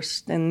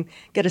first and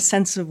get a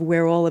sense of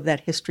where all of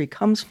that history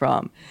comes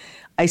from.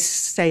 I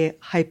say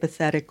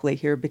hypothetically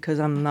here because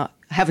I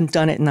haven't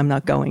done it and I'm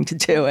not going to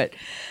do it,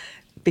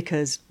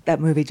 because that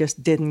movie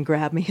just didn't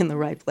grab me in the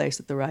right place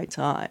at the right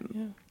time.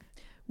 Yeah.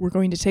 We're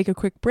going to take a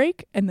quick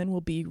break, and then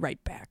we'll be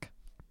right back.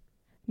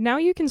 Now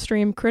you can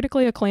stream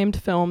critically acclaimed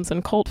films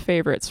and cult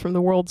favorites from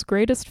the world's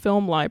greatest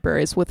film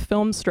libraries with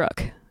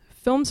Filmstruck.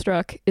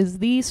 Filmstruck is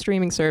the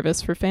streaming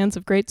service for fans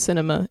of great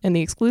cinema and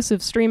the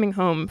exclusive streaming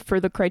home for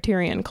the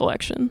Criterion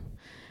Collection.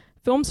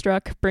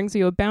 Filmstruck brings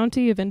you a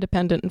bounty of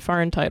independent and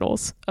foreign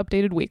titles,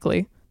 updated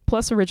weekly,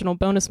 plus original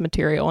bonus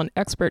material and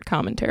expert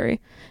commentary,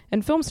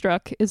 and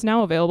Filmstruck is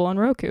now available on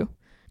Roku.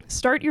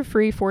 Start your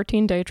free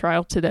 14-day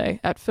trial today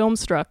at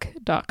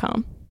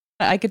filmstruck.com.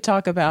 I could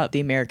talk about The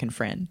American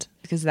Friend,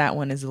 because that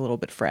one is a little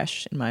bit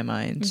fresh in my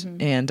mind,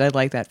 and I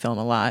like that film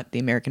a lot. The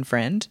American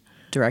Friend,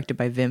 directed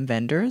by Wim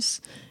Wenders,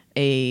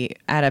 a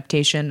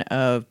adaptation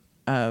of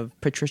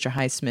Patricia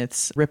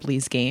Highsmith's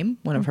Ripley's Game,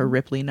 one of her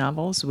Ripley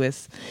novels,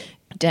 with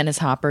Dennis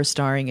Hopper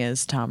starring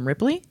as Tom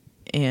Ripley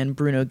and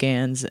Bruno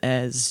Ganz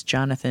as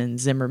Jonathan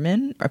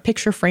Zimmerman, a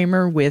picture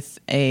framer with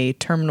a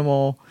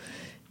terminal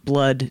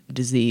blood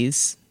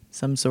disease,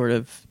 some sort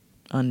of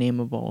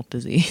unnameable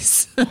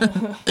disease.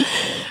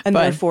 And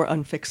therefore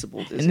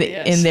unfixable disease.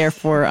 And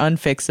therefore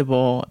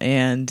unfixable,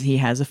 and he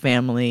has a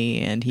family,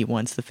 and he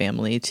wants the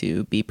family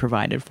to be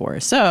provided for.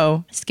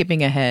 So,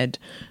 skipping ahead,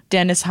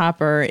 Dennis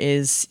Hopper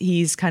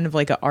he's kind of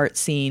like an art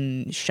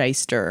scene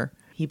shyster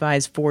He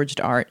buys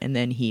forged art and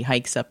then he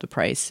hikes up the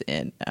price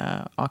in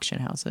auction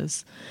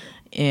houses.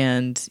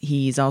 And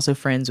he's also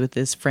friends with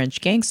this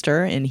French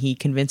gangster, and he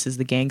convinces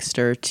the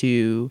gangster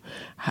to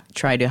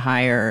try to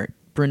hire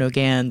Bruno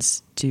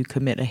Ganz to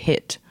commit a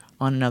hit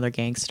on another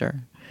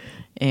gangster.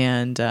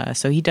 And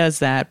so he does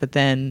that, but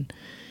then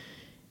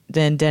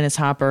Dennis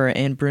Hopper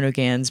and Bruno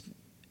Ganz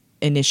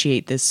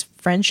initiate this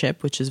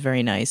friendship, which is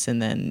very nice, and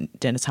then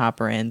Dennis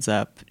Hopper ends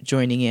up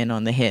joining in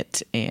on the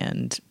hit,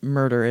 and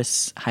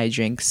murderous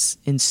hijinks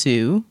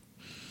ensue.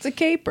 It's a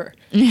caper.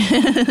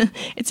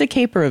 It's a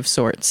caper of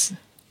sorts.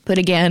 But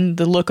again,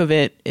 the look of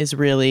it is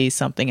really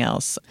something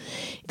else.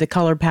 The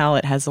color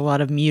palette has a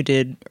lot of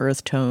muted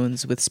earth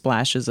tones with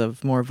splashes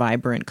of more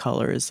vibrant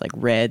colors like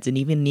reds and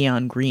even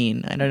neon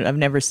green. I've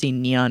never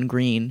seen neon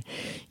green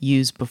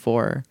used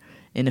before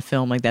in a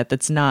film like that.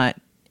 That's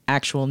not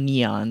actual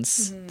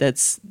neons. Mm-hmm.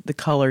 That's the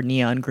color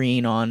neon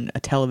green on a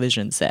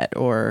television set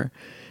or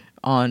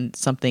on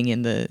something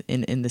in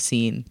the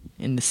scene,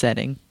 in the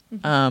setting.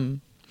 Mm-hmm.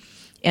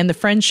 And the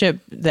friendship,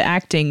 the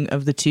acting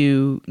of the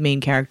two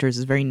main characters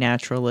is very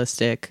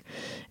naturalistic,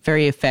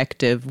 very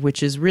effective,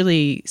 which is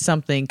really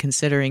something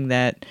considering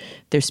that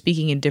they're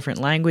speaking in different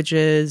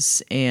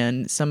languages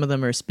and some of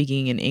them are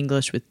speaking in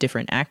English with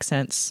different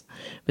accents,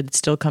 but it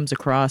still comes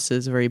across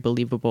as a very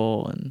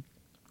believable and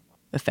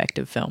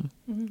effective film.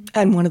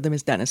 And one of them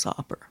is Dennis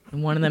Hopper.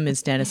 And one of them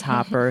is Dennis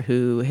Hopper,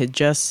 who had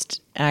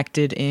just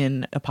acted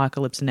in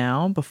Apocalypse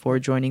Now before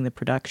joining the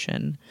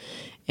production.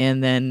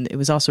 And then it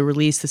was also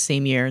released the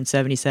same year in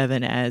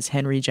 1977 as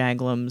Henry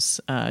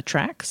Jaglam's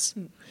Tracks,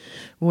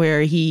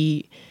 where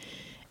he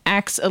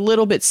acts a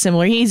little bit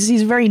similar.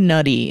 He's very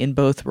nutty in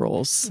both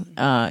roles.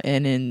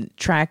 And in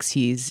Tracks,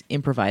 he's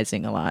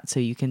improvising a lot.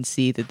 So you can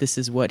see that this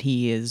is what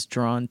he is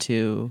drawn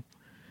to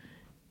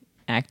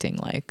acting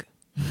like,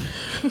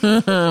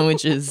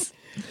 which is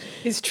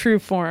his true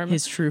form.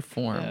 His true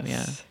form, yes.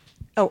 Yeah.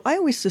 Oh, I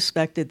always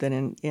suspected that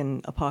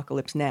in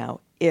Apocalypse Now,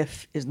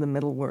 if is the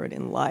middle word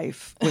in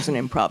life was an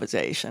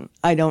improvisation.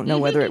 I don't know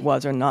whether it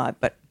was or not,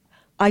 but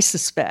I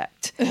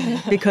suspect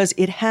because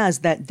it has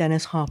that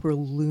Dennis Hopper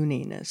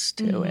looniness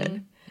to it.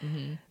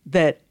 Mm-hmm.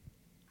 That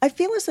I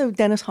feel as though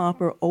Dennis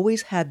Hopper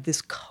always had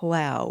this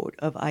cloud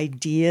of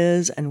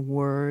ideas and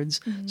words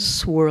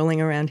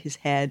swirling around his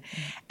head.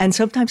 And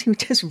sometimes he would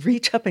just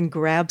reach up and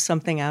grab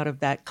something out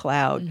of that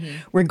cloud,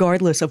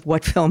 regardless of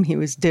what film he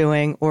was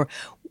doing or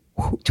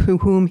to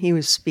whom he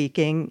was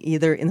speaking,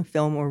 either in the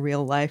film or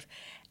real life,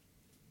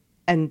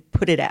 and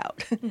put it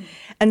out.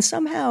 And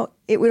somehow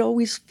it would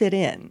always fit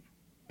in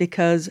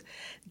because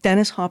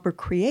Dennis Hopper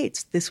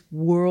creates this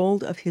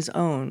world of his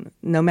own,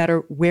 no matter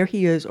where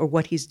he is or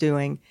what he's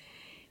doing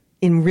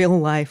in real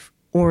life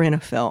or in a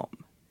film.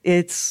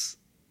 It's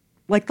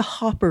like the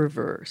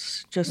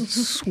Hopperverse just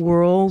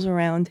swirls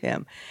around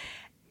him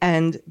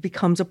and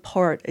becomes a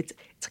part. It's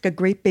like a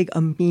great big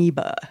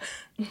amoeba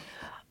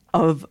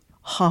of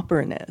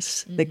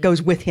Hopperness that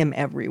goes with him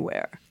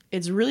everywhere.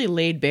 It's really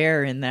laid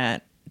bare in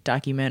that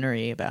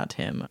documentary about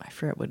him. I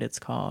forget what it's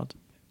called.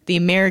 The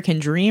American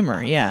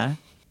Dreamer, yeah.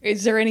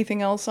 Is there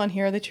anything else on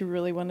here that you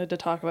really wanted to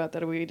talk about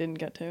that we didn't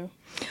get to?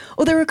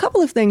 Well, there are a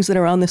couple of things that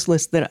are on this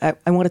list that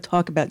I want to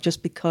talk about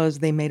just because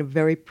they made a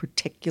very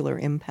particular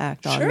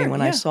impact on me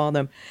when I saw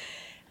them.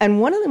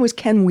 And one of them was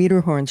Ken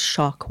Wiederhorn's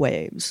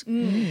Shockwaves,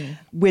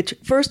 which,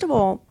 first of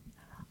all,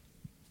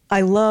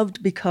 I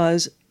loved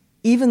because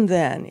even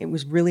then, it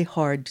was really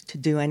hard to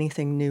do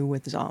anything new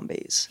with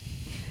zombies.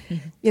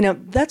 You know,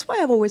 that's why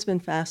I've always been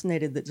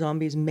fascinated that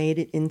zombies made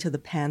it into the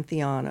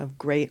pantheon of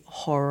great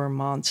horror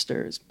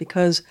monsters.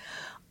 Because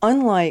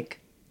unlike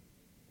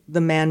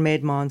the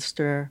man-made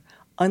monster,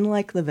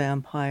 unlike the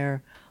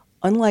vampire,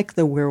 unlike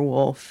the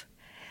werewolf,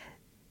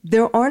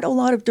 there aren't a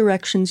lot of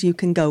directions you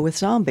can go with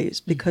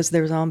zombies because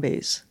they're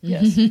zombies.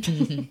 Yes.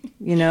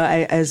 You know,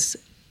 as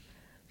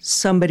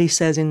somebody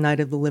says in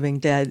Night of the Living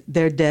Dead,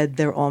 they're dead,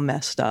 they're all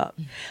messed up.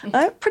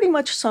 That pretty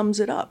much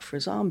sums it up for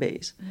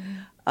zombies.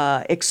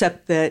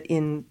 Except that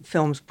in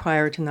films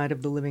prior to Night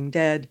of the Living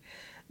Dead,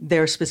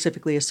 they're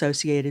specifically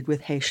associated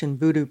with Haitian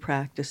voodoo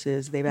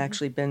practices. They've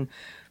actually been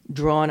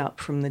drawn up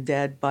from the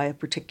dead by a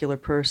particular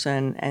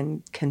person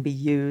and can be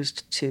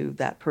used to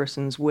that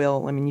person's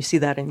will. I mean, you see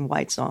that in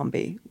White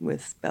Zombie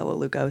with Bela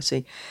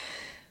Lugosi.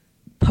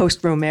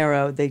 Post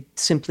Romero, they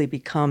simply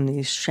become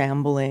these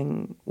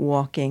shambling,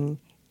 walking,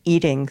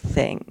 eating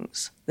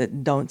things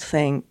that don't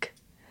think,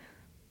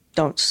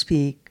 don't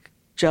speak,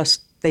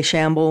 just they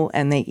shamble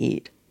and they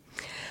eat.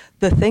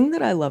 The thing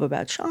that I love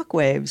about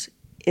Shockwaves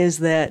is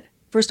that,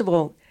 first of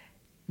all,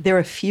 they're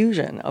a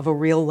fusion of a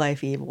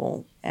real-life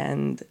evil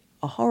and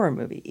a horror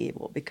movie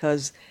evil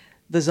because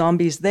the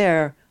zombies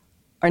there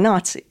are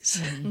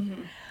Nazis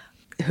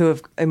who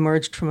have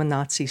emerged from a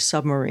Nazi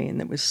submarine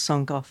that was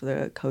sunk off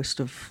the coast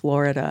of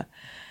Florida.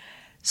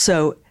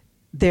 So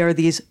they're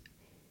these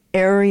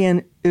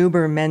Aryan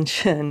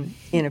Ubermenschen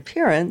in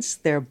appearance.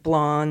 They're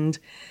blonde,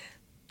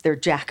 they're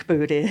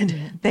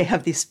jackbooted, they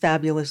have these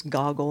fabulous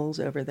goggles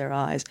over their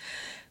eyes,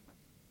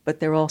 but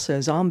they're also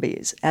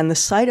zombies. And the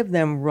sight of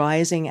them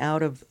rising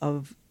out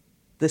of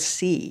the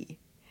sea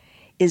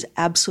is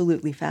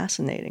absolutely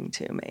fascinating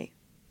to me.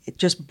 It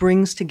just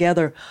brings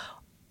together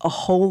a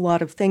whole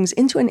lot of things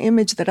into an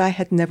image that I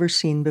had never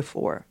seen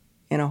before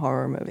in a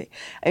horror movie.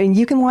 I mean,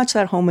 you can watch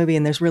that whole movie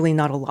and there's really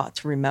not a lot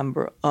to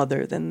remember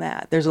other than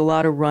that. There's a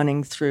lot of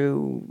running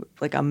through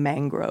like a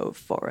mangrove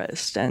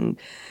forest and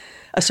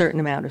a certain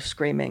amount of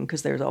screaming,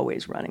 because there's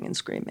always running and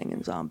screaming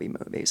in zombie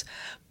movies.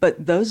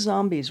 But those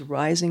zombies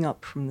rising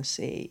up from the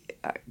sea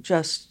are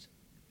just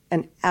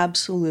an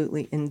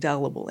absolutely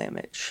indelible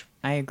image.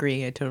 I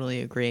agree. I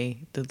totally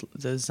agree.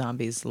 Those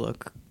zombies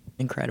look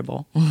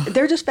incredible.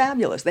 They're just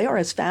fabulous. They are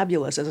as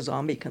fabulous as a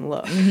zombie can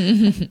look.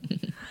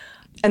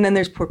 And then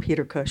there's poor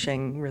Peter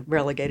Cushing,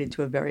 relegated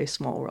to a very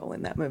small role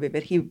in that movie.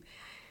 But he,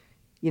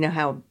 you know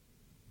how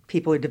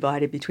people are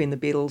divided between the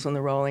Beatles and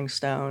the Rolling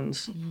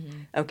Stones. Mm-hmm.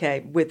 Okay,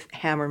 with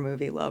Hammer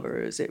movie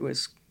lovers, it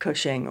was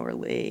Cushing or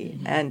Lee.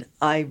 Mm-hmm. And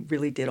I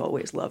really did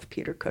always love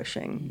Peter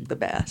Cushing the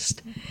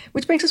best.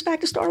 Which brings us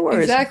back to Star Wars.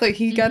 Exactly.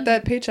 He got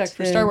that paycheck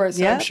for Star Wars,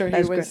 so yeah, I'm sure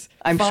he was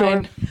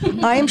fine.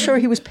 I am sure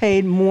he was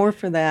paid more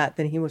for that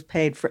than he was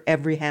paid for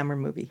every Hammer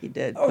movie he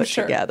did put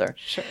together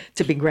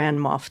to be Grand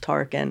Moff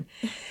Tarkin.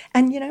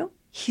 And, you know,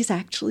 he's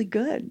actually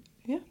good.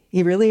 Yeah.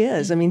 He really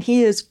is. I mean,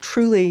 he is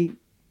truly...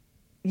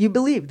 You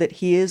believe that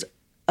he is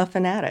a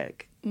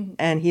fanatic, mm-hmm.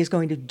 and he's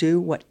going to do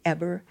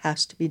whatever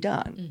has to be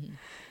done. Mm-hmm.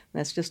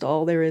 That's just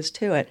all there is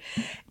to it.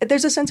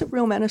 There's a sense of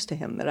real menace to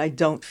him that I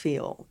don't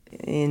feel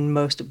in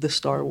most of the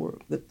Star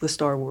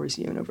Wars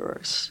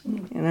universe,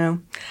 mm-hmm. you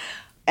know?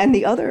 And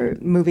the other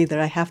movie that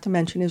I have to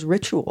mention is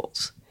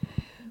Rituals,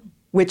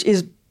 which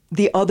is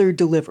the other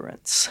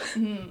Deliverance,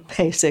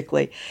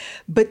 basically.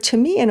 But to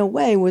me, in a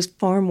way, was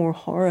far more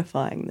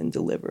horrifying than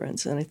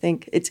Deliverance. And I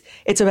think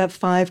it's about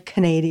 5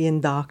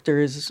 Canadian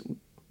doctors,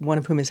 one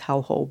of whom is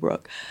Hal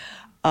Holbrook,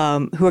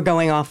 who are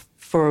going off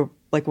for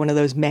like one of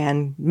those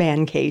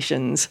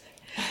mancations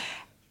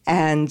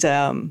and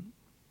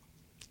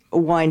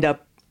wind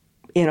up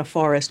in a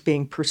forest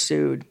being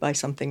pursued by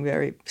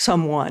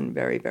someone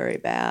very, very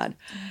bad.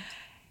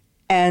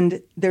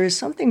 And there is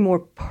something more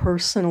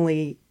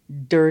personally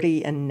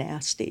dirty and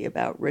nasty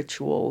about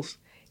Rituals,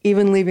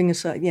 even leaving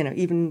aside, you know,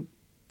 even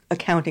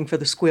accounting for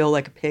the squeal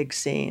like a pig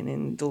scene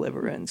in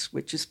Deliverance,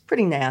 which is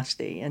pretty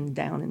nasty and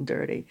down and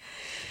dirty.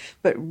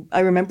 But I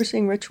remember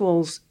seeing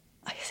Rituals,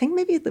 I think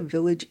maybe at the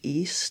Village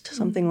East,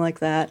 something like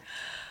that,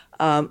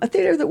 a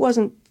theater that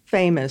wasn't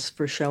famous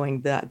for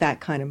showing that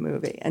kind of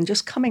movie, and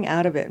just coming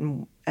out of it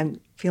and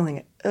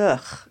feeling,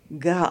 ugh,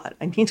 God,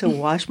 I need to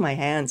wash my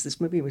hands.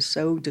 This movie was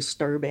so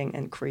disturbing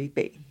and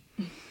creepy.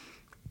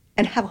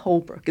 And Hal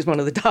Holbrook is one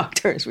of the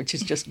doctors, which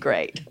is just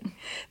great.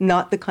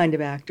 Not the kind of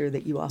actor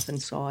that you often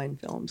saw in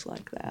films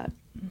like that.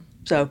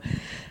 So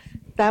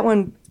that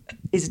one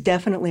is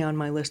definitely on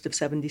my list of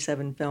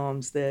 77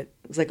 films that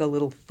was like a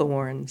little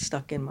thorn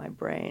stuck in my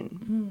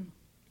brain.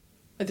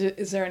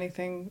 Is there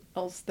anything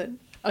else that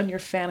on your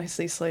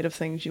fantasy slate of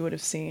things you would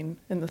have seen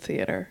in the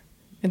theater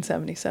in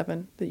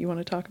 77 that you want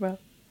to talk about?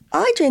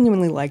 I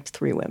genuinely liked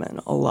Three Women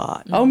a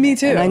lot. Oh, me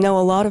too. And I know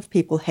a lot of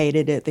people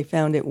hated it. They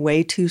found it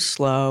way too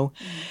slow.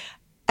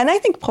 And I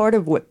think part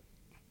of what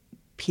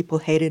people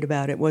hated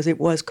about it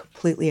was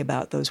completely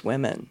about those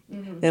women.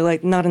 Mm-hmm. They're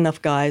like, not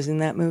enough guys in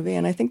that movie.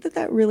 And I think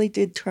that really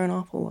did turn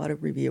off a lot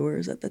of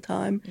reviewers at the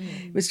time.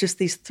 Mm-hmm. It was just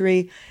these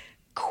 3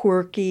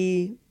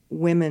 quirky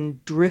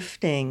women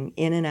drifting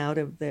in and out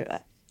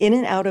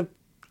of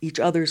each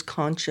other's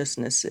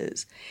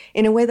consciousnesses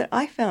in a way that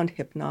I found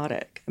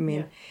hypnotic. I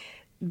mean,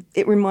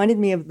 it reminded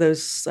me of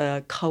those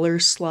color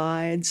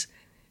slides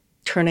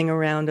turning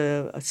around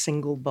a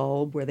single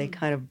bulb where they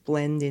kind of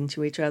blend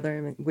into each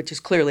other, which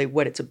is clearly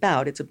what it's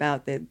about. It's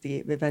about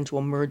the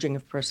eventual merging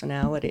of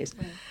personalities.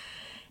 Right.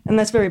 And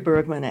that's very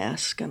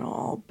Bergman-esque and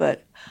all.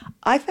 But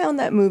I found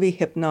that movie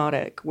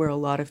hypnotic where a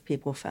lot of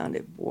people found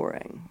it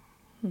boring.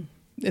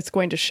 It's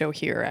going to show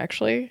here,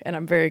 actually, and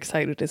I'm very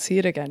excited to see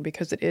it again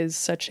because it is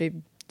such a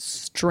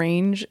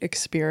strange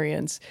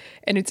experience.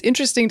 And it's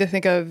interesting to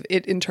think of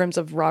it in terms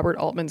of Robert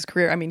Altman's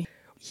career. I mean,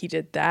 he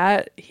did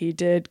that. He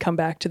did Come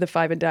Back to the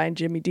Five and Dine,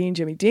 Jimmy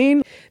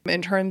Dean.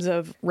 In terms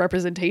of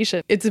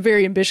representation, it's a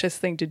very ambitious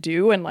thing to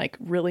do. And like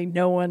really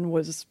no one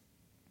was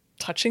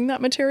touching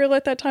that material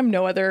at that time.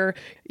 No other,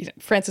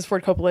 Francis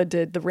Ford Coppola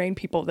did The Rain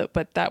People,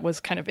 but that was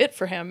kind of it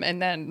for him.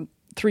 And then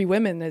Three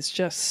Women is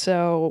just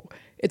so,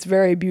 it's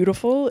very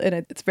beautiful and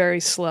it's very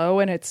slow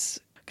and it's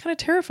kind of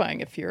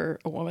terrifying if you're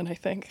a woman, I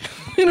think,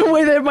 in a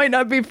way that it might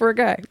not be for a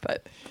guy.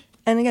 But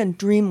and again,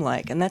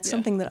 dreamlike, and that's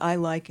something that I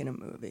like in a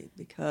movie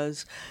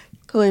because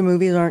clearly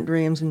movies aren't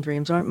dreams and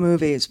dreams aren't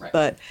movies. Right.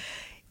 But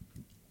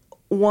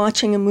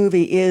watching a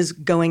movie is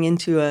going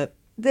into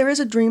there is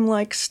a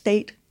dreamlike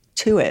state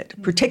to it,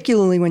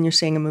 particularly when you're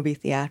seeing a movie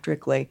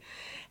theatrically.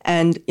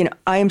 And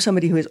I am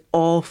somebody who is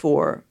all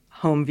for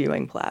home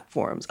viewing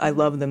platforms. I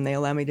love them. They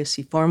allow me to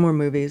see far more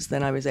movies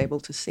than I was able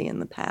to see in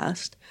the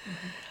past.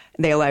 Mm-hmm.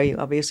 They allow you,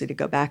 obviously, to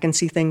go back and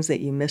see things that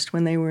you missed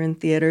when they were in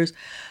theaters.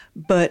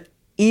 But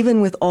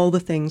even with all the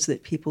things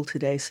that people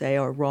today say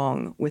are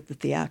wrong with the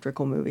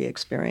theatrical movie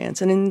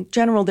experience, and in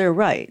general, they're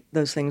right.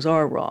 Those things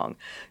are wrong.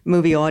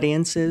 Movie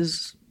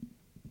audiences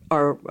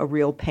are a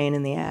real pain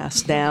in the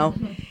ass now.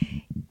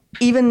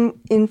 Even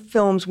in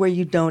films where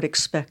you don't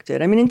expect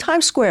it. I mean, in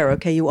Times Square,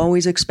 okay, you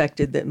always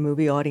expected that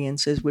movie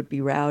audiences would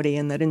be rowdy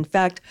and that, in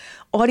fact,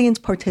 audience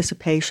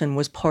participation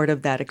was part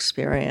of that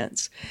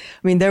experience.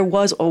 I mean, there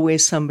was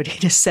always somebody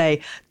to say,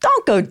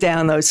 don't go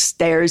down those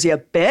stairs, you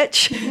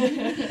bitch.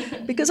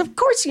 Because, of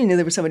course, you knew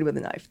there was somebody with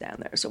a knife down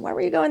there. So why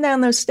were you going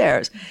down those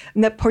stairs?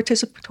 And that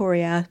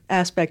participatory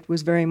aspect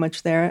was very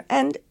much there.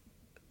 And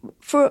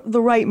for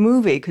the right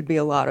movie could be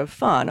a lot of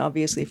fun.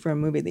 Obviously, for a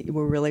movie that you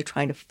were really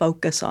trying to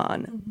focus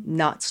on,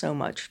 not so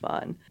much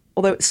fun.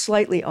 Although it's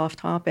slightly off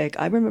topic,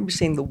 I remember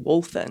seeing The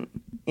Wolfen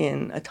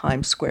in a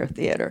Times Square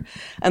theater.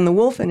 And The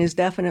Wolfen is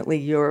definitely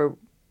your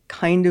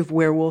kind of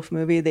werewolf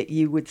movie that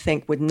you would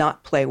think would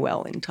not play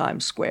well in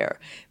Times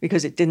Square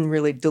because it didn't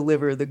really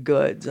deliver the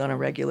goods on a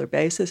regular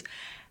basis.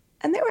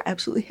 And they were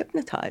absolutely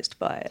hypnotized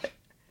by it.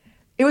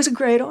 It was a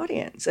great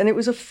audience, and it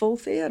was a full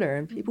theater,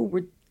 and people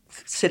were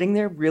sitting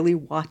there really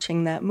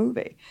watching that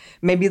movie.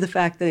 Maybe the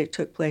fact that it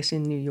took place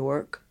in New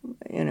York,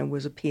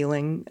 was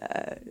appealing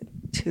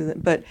to them.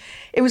 But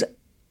it was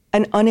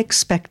an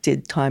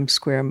unexpected Times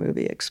Square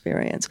movie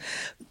experience.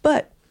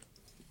 But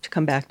to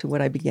come back to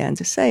what I began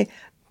to say,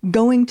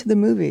 going to the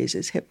movies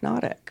is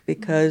hypnotic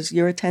because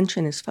your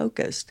attention is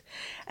focused,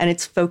 and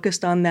it's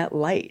focused on that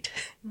light,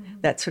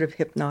 that sort of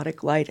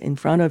hypnotic light in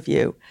front of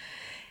you.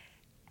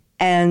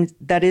 And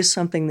that is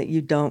something that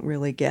you don't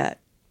really get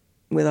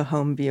with a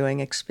home viewing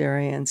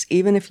experience.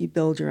 Even if you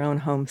build your own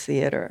home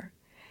theater,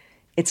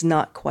 it's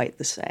not quite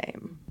the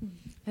same.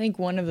 I think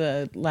one of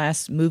the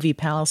last movie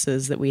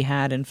palaces that we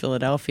had in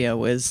Philadelphia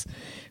was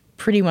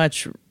pretty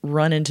much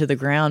run into the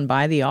ground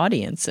by the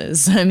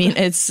audiences. I mean,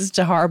 it's just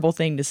a horrible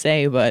thing to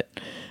say, but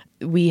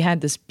we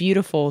had this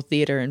beautiful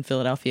theater in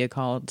Philadelphia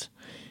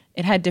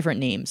it had different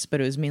names,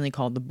 but it was mainly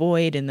called the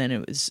Boyd, and then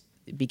it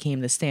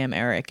became the Sam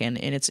Eric, and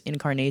in its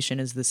incarnation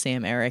as the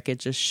Sam Eric, it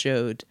just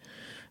showed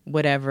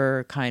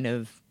whatever kind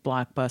of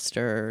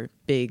blockbuster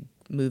big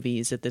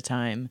movies at the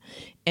time.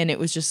 And it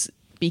was just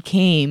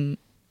became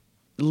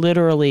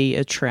literally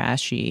a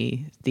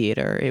trashy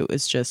theater. It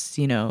was just,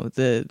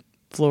 the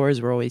floors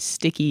were always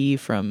sticky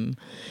from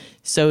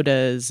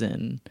sodas,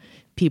 and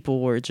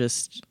people were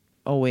just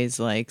always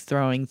like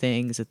throwing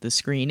things at the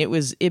screen.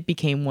 It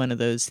became one of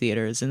those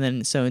theaters. And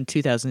then so in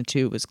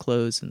 2002 it was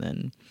closed, and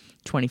then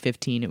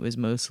 2015 it was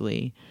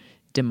mostly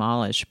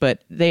demolished.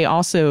 But they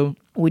also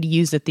would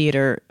use the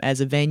theater as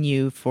a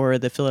venue for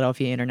the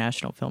Philadelphia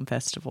International Film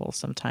Festival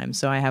sometimes.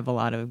 So I have a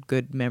lot of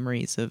good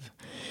memories of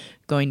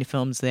going to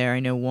films there. I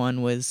know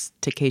one was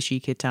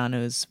Takeshi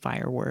Kitano's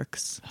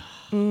Fireworks.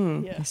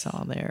 Yes. I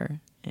saw there.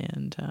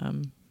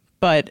 And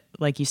but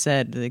like you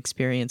said, the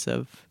experience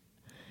of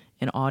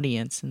an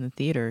audience in the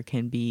theater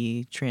can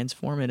be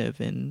transformative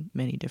in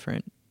many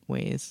different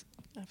ways.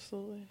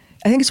 Absolutely.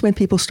 I think it's when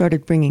people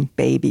started bringing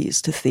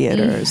babies to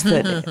theaters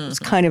that it was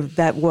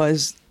that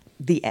was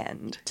the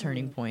end.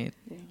 Turning point.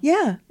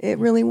 Yeah, it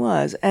really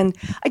was. And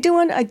I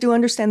do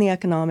understand the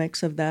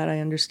economics of that. I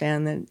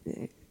understand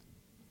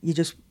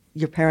that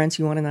your parents,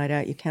 you want a night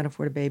out, you can't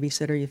afford a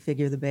babysitter, you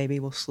figure the baby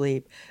will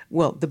sleep.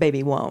 Well, the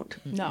baby won't.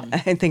 No. I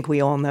think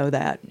we all know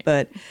that.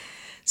 But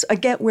so I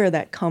get where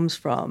that comes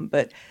from.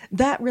 But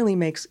that really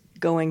makes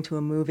going to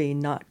a movie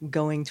not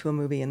going to a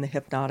movie in the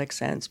hypnotic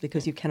sense,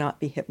 because you cannot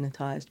be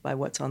hypnotized by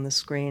what's on the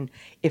screen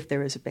if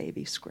there is a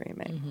baby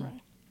screaming. Mm-hmm.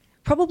 Right.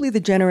 Probably the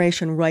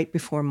generation right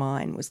before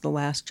mine was the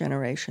last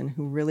generation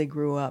who really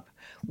grew up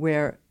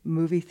where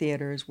movie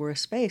theaters were a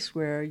space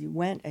where you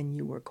went and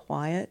you were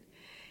quiet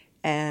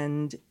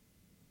and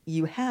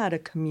you had a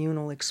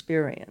communal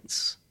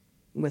experience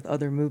with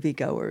other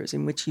moviegoers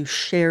in which you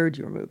shared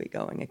your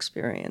moviegoing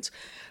experience,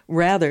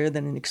 rather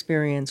than an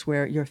experience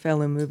where your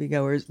fellow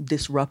moviegoers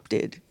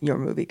disrupted your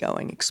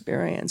moviegoing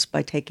experience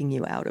by taking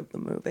you out of the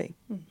movie.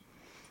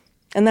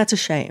 And that's a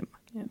shame.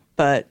 Yeah.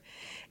 But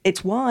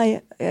it's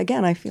why,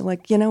 again, I feel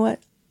like, you know what?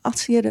 I'll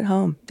see it at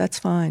home. That's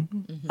fine.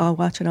 Mm-hmm. I'll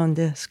watch it on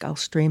disc. I'll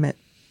stream it.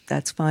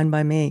 That's fine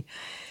by me.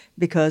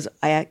 Because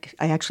I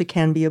actually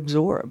can be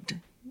absorbed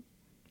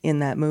in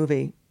that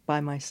movie by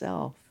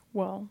myself.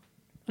 Well,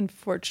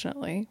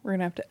 unfortunately, we're going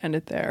to have to end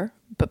it there.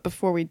 But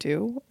before we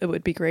do, it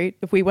would be great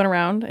if we went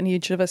around and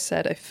each of us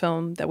said a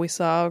film that we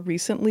saw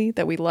recently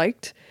that we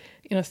liked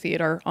in a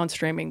theater, on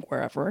streaming,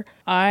 wherever.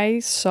 I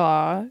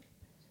saw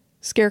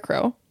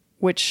Scarecrow,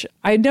 which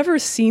I had never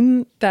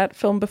seen that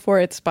film before.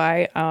 It's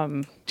by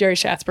Jerry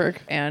Schatzberg.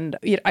 And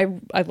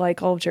I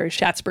like all of Jerry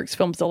Schatzberg's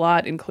films a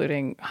lot,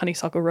 including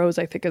Honeysuckle Rose,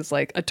 I think is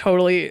like a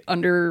totally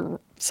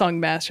undersung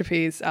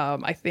masterpiece.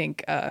 I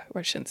think, I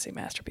shouldn't say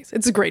masterpiece.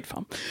 It's a great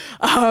film.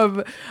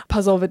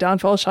 Puzzle of a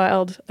Downfall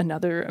Child,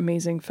 another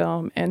amazing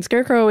film. And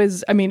Scarecrow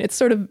is, it's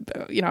sort of,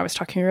 I was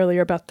talking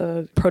earlier about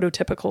the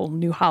prototypical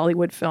new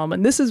Hollywood film.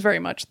 And this is very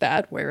much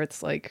that, where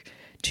it's like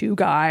two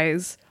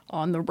guys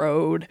on the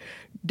road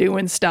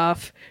doing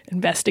stuff,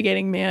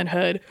 investigating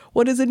manhood.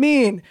 What does it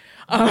mean?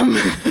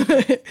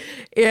 But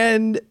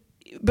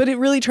it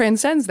really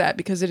transcends that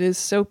because it is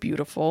so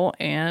beautiful,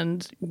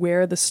 and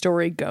where the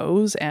story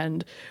goes.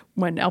 And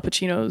when Al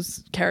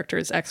Pacino's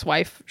character's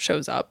ex-wife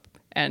shows up,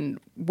 and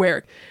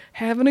where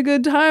having a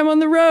good time on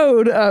the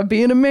road,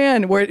 being a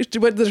man, where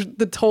what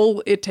the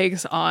toll it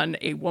takes on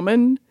a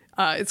woman,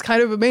 it's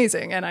kind of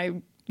amazing. And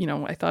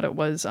I thought it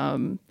was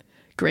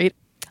great.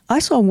 I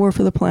saw War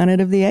for the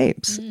Planet of the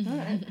Apes,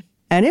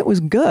 and it was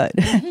good.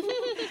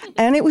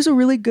 And it was a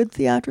really good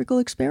theatrical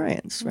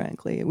experience,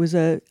 frankly. It was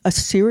a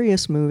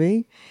serious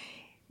movie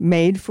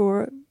made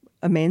for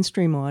a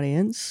mainstream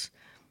audience,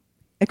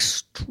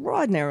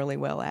 extraordinarily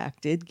well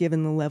acted,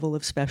 given the level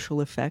of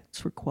special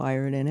effects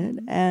required in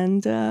it.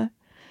 And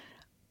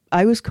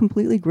I was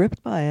completely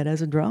gripped by it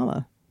as a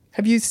drama.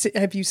 Have you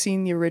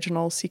seen the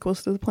original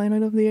sequels to the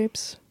Planet of the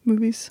Apes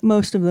movies?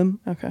 Most of them.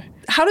 Okay.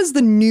 How does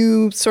the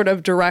new sort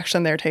of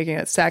direction they're taking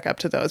it stack up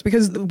to those?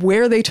 Because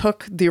where they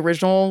took the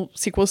original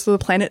sequels to the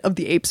Planet of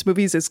the Apes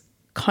movies is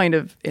kind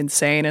of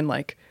insane and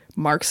like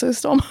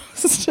Marxist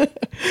almost.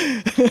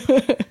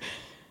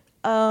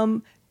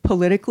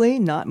 Politically,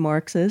 not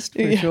Marxist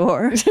for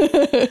sure.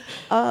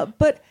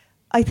 But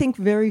I think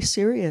very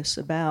serious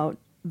about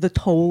the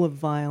toll of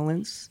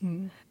violence,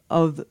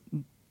 of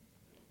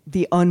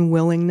the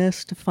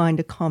unwillingness to find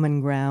a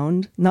common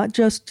ground, not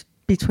just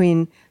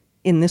between,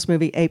 in this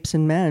movie, apes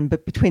and men,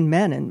 but between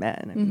men and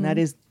men. I mean, that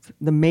is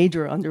the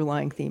major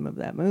underlying theme of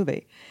that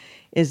movie,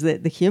 is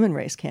that the human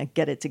race can't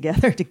get it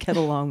together to get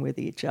along with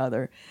each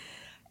other.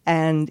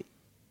 And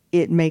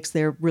it makes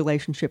their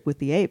relationship with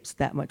the apes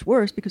that much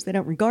worse because they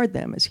don't regard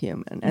them as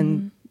human.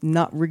 And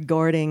not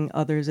regarding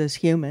others as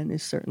human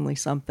is certainly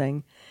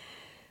something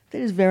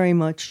that is very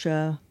much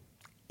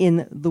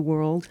in the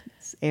world's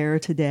air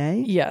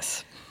today.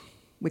 Yes.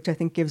 Which I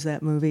think gives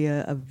that movie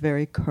a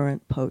very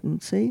current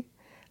potency.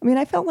 I mean,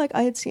 I felt like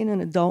I had seen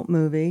an adult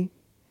movie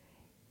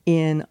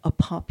in a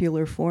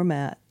popular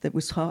format that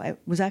was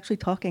actually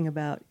talking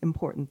about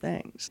important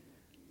things.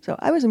 So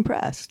I was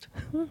impressed.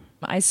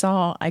 I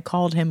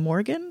Called Him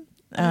Morgan,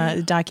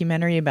 a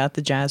documentary about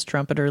the jazz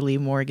trumpeter Lee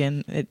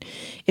Morgan. It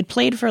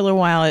played for a little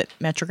while at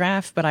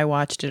Metrograph, but I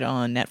watched it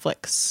on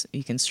Netflix.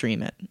 You can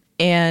stream it.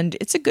 And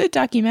it's a good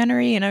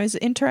documentary, and I was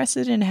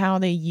interested in how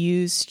they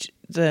used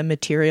the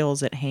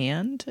materials at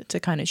hand to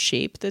kind of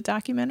shape the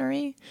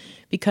documentary,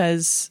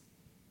 because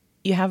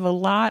you have a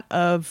lot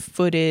of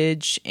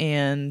footage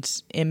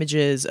and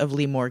images of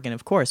Lee Morgan,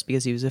 of course,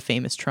 because he was a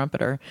famous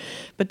trumpeter.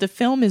 But the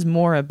film is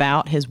more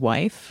about his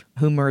wife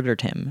who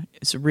murdered him.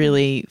 It's a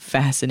really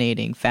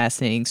fascinating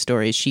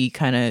story. She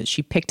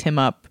picked him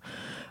up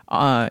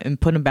and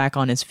put him back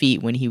on his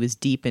feet when he was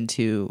deep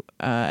into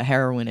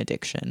heroin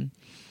addiction.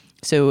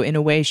 So in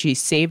a way, she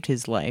saved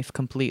his life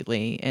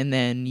completely. And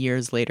then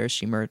years later,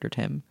 she murdered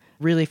him.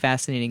 Really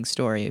fascinating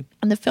story.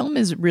 And the film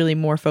is really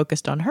more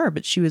focused on her,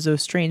 but she was a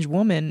strange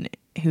woman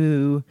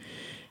who,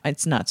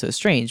 it's not so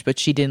strange, but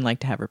she didn't like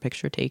to have her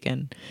picture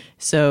taken.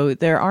 So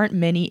there aren't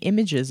many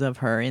images of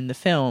her in the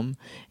film,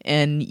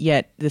 and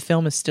yet the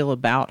film is still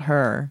about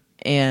her.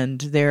 And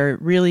there are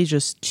really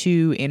just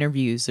two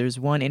interviews. There's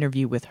one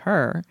interview with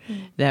her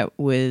that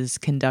was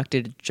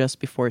conducted just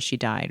before she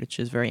died, which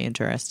is very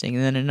interesting.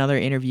 And then another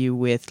interview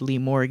with Lee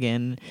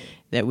Morgan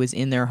that was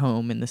in their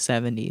home in the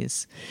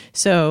 70s.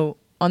 So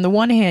on the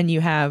one hand,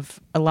 you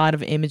have a lot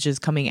of images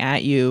coming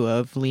at you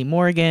of Lee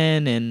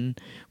Morgan and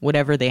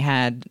whatever they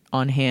had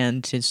on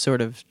hand to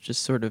sort of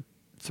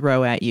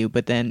throw at you.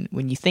 But then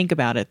when you think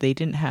about it, they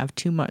didn't have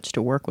too much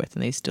to work with,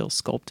 and they still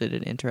sculpted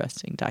an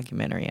interesting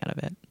documentary out of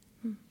it.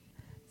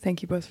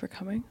 Thank you both for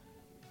coming.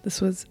 This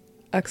was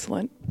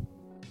excellent.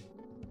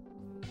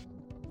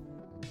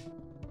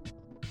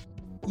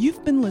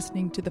 You've been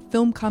listening to the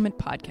Film Comment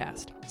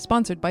Podcast,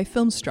 sponsored by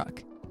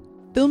Filmstruck.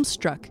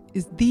 Filmstruck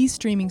is the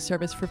streaming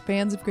service for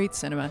fans of great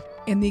cinema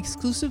and the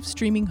exclusive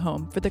streaming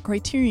home for the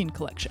Criterion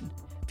Collection,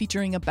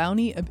 featuring a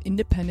bounty of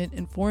independent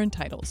and foreign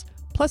titles,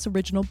 plus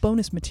original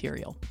bonus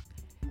material.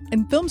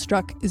 And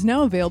Filmstruck is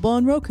now available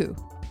on Roku.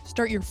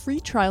 Start your free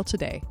trial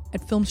today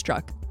at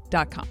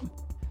filmstruck.com.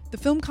 The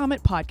Film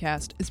Comment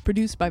Podcast is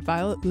produced by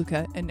Violet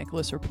Lucca and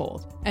Nicholas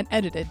Rapold and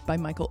edited by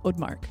Michael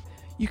Odmark.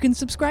 You can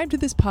subscribe to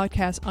this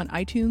podcast on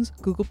iTunes,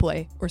 Google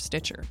Play, or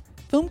Stitcher.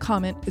 Film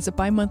Comment is a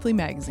bi-monthly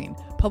magazine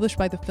published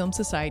by the Film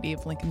Society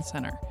of Lincoln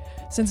Center.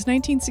 Since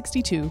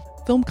 1962,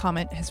 Film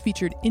Comment has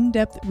featured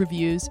in-depth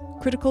reviews,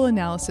 critical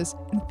analysis,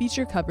 and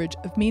feature coverage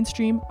of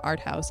mainstream,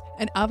 art house,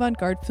 and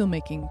avant-garde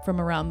filmmaking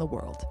from around the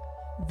world.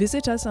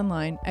 Visit us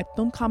online at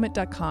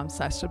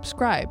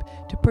filmcomment.com/subscribe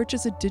to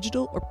purchase a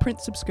digital or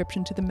print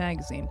subscription to the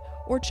magazine,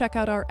 or check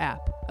out our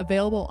app,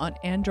 available on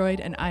Android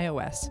and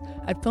iOS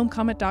at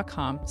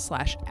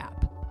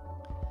filmcomment.com/app.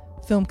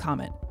 Film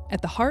Comment,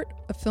 at the heart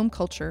of film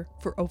culture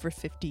for over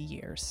 50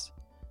 years.